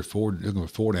Muckaloco, if you're looking for a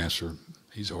Ford answer,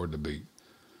 he's hard to beat.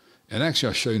 And actually,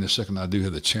 I'll show you in a second, I do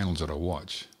have the channels that I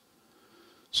watch.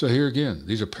 So here again,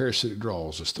 these are parasitic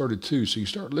draws. It's 32, so you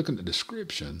start looking at the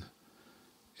description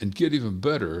and get even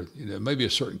better. You know, maybe a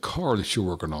certain car that you're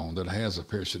working on that has a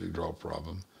parasitic draw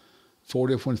problem.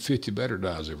 Ford F-150 battery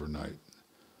dies every night.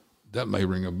 That may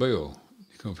ring a bell.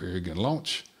 You come over here again,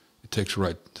 launch, it takes you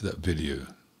right to that video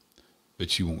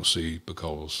that you won't see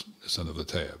because it's under the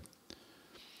tab.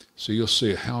 So you'll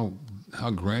see how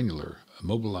granular a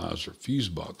mobilizer, fuse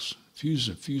box, fuse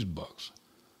and fuse box.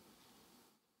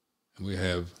 And we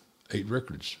have 8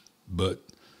 records, but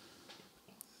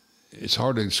it's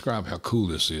hard to describe how cool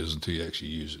this is until you actually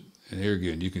use it. And here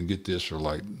again, you can get this for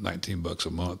like $19 a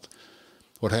month.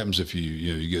 What happens if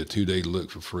you get a 2-day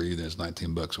look for free? Then it's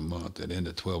 $19 a month. At the end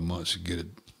of 12 months, you get it.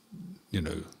 You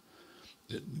know,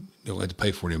 you don't have to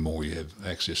pay for it anymore. You have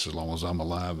access as long as I'm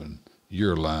alive and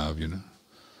you're alive. You know.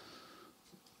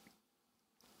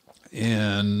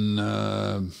 And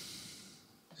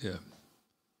yeah,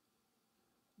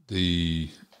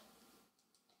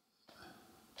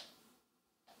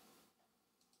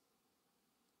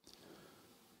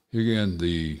 here again,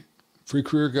 the free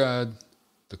career guide,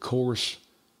 the course,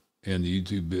 and the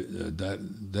YouTube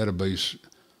database.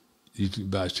 YouTube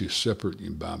buys 2 separate. You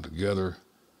can buy them together.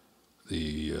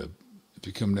 If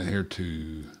you come down here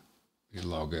you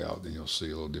log out, then you'll see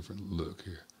a little different look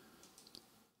here.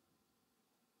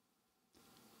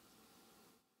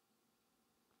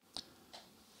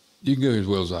 You can go as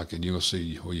well as I can. You'll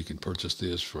see where you can purchase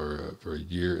this for a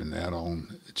year and add on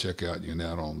checkout. You can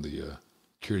add on the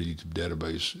Curated YouTube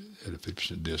database at a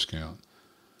 50% discount.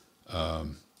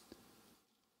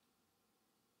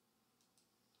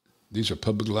 These are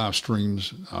public live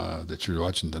streams that you're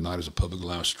watching tonight is a public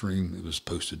live stream. It was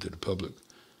posted to the public.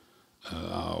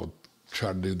 I'll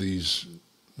try to do these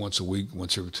once a week,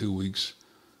 once every 2 weeks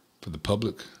for the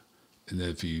public. And then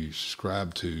if you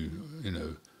subscribe to,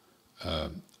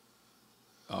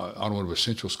 Automotive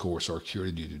Essentials course or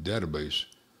Curated YouTube database,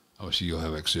 obviously you'll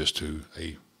have access to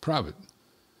a private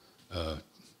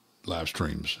live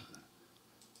streams.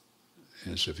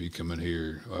 And so if you come in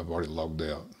here, I've already logged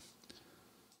out.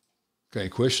 Okay,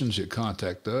 questions, you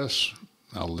contact us.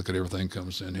 I'll look at everything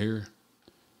comes in here.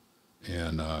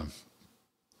 And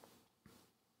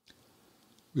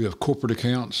we have corporate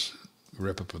accounts,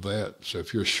 wrap up with that. So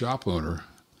if you're a shop owner,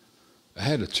 I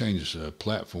had to change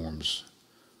platforms.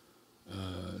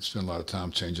 Spent a lot of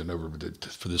time changing over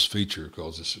for this feature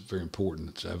because it's very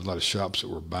important. I have a lot of shops that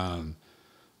were buying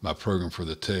my program for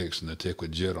the techs, and the tech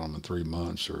would jet on in 3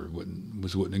 months or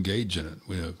wouldn't engage in it.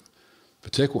 If a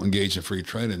tech won't engage in free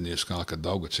training, it's kind of like a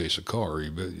dog would chase a car.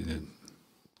 You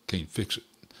can't fix it.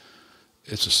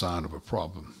 It's a sign of a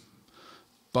problem.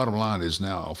 Bottom line is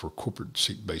now I offer corporate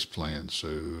seat-based plans. So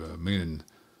meaning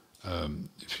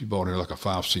if you bought here like a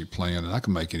 5-seat plan, and I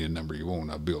can make any number you want.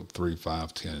 I built 3,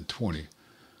 5, 10, and 20.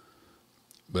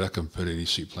 But I can put any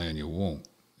seat plan you want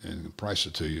and price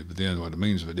it to you. But then what it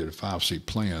means if I did a 5-seat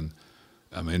plan,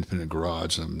 I'm an independent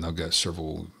garage, and I've got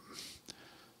several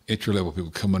entry-level people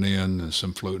coming in, and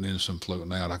some floating in, some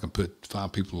floating out. I can put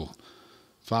 5 people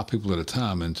 5 people at a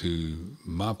time into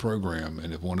my program,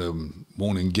 and if one of them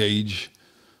won't engage,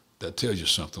 that tells you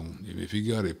something. If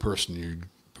you got a person you're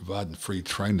providing free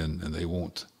training and they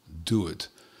won't do it,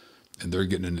 and they're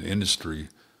getting in the industry,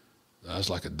 that's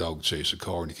like a dog chase a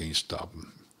car and you can't stop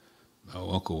them. My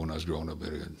uncle, when I was growing up,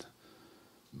 had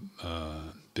a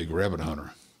big rabbit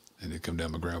hunter, and he'd come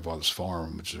down my grandfather's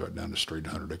farm, which is right down the street,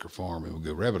 100-acre farm, and we'd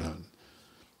go rabbit hunting.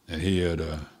 And he had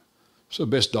some of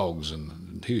the best dogs,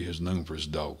 and he was known for his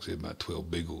dogs. He had about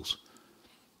 12 beagles,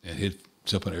 and he'd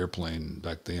jump in an airplane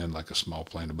back then, like a small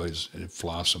plane, and he'd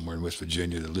fly somewhere in West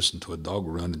Virginia to listen to a dog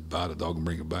run and buy the dog and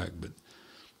bring it back. But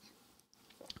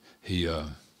he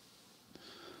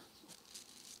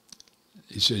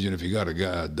says, if you got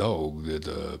a dog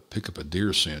that pick up a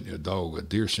deer scent, a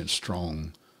deer scent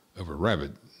strong over a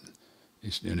rabbit. He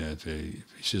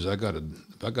says, if I got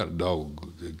a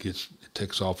dog that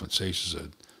takes off and chases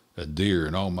a deer,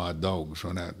 and all my dogs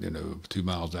run out, 2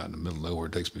 miles out in the middle of nowhere.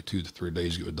 It takes me 2 to 3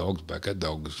 days to get the dogs back. That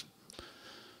dog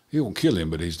he won't kill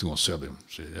him, but he's going to sell him.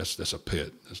 See, that's a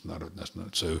pet. That's not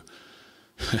so.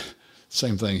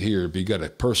 Same thing here. If you got a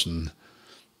person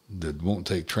that won't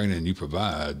take training you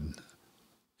provide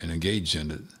and engage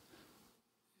in it,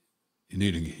 you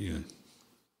need to,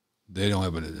 they don't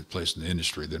have a place in the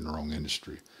industry. They're in the wrong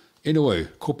industry. Anyway,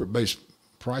 corporate-based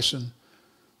pricing.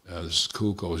 This is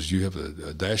cool because you have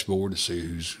a dashboard to see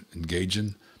who's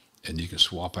engaging, and you can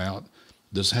swap out.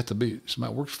 Doesn't have to be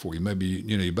somebody works for you. Maybe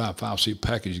you buy a 5-seat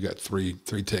package. You got three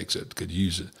techs that could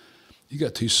use it. You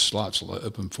got 2 slots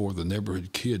open for the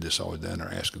neighborhood kid that's always down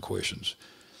there asking questions.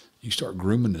 You start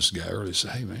grooming this guy early. Say,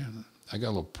 hey man, I got a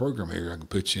little program here I can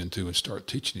put you into and start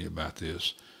teaching you about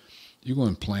this. You're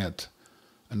going to plant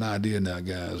an idea in that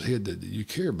guy's head that you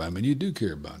care about him, and you do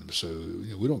care about him. So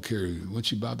we don't care.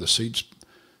 Once you buy the seats,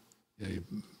 you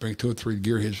bring 2 or 3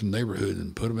 gearheads from the neighborhood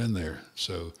and put them in there.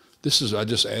 So I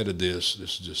just added this.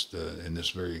 This is just, and it's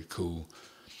very cool.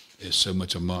 It's so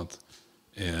much a month,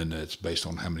 and it's based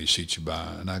on how many seats you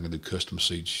buy. And I can do custom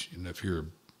seats.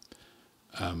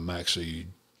 I'm actually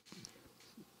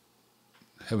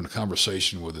having a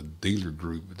conversation with a dealer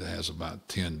group that has about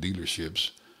 10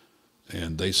 dealerships,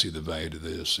 and they see the value to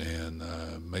this and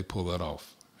may pull that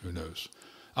off. Who knows?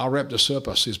 I'll wrap this up.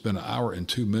 I see it's been 1 hour and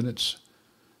 2 minutes.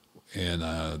 And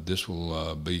this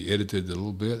will be edited a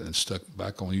little bit and stuck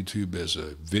back on YouTube as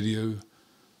a video.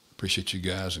 Appreciate you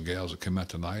guys and gals that come out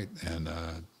tonight, and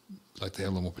I'd like to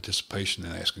have a little more participation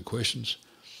in asking questions.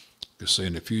 Just say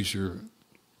in the future,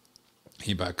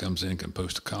 anybody comes in can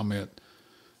post a comment,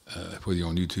 whether you're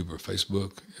on YouTube or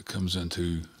Facebook. It comes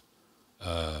into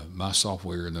my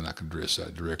software, and then I can address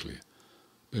that directly.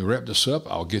 To wrap this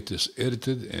up, I'll get this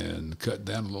edited and cut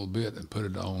down a little bit and put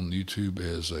it on YouTube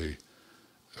as a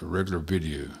regular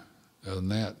video. Other than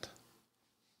that,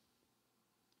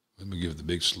 let me give it the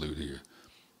big salute here.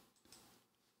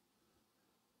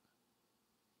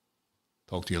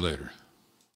 Talk to you later.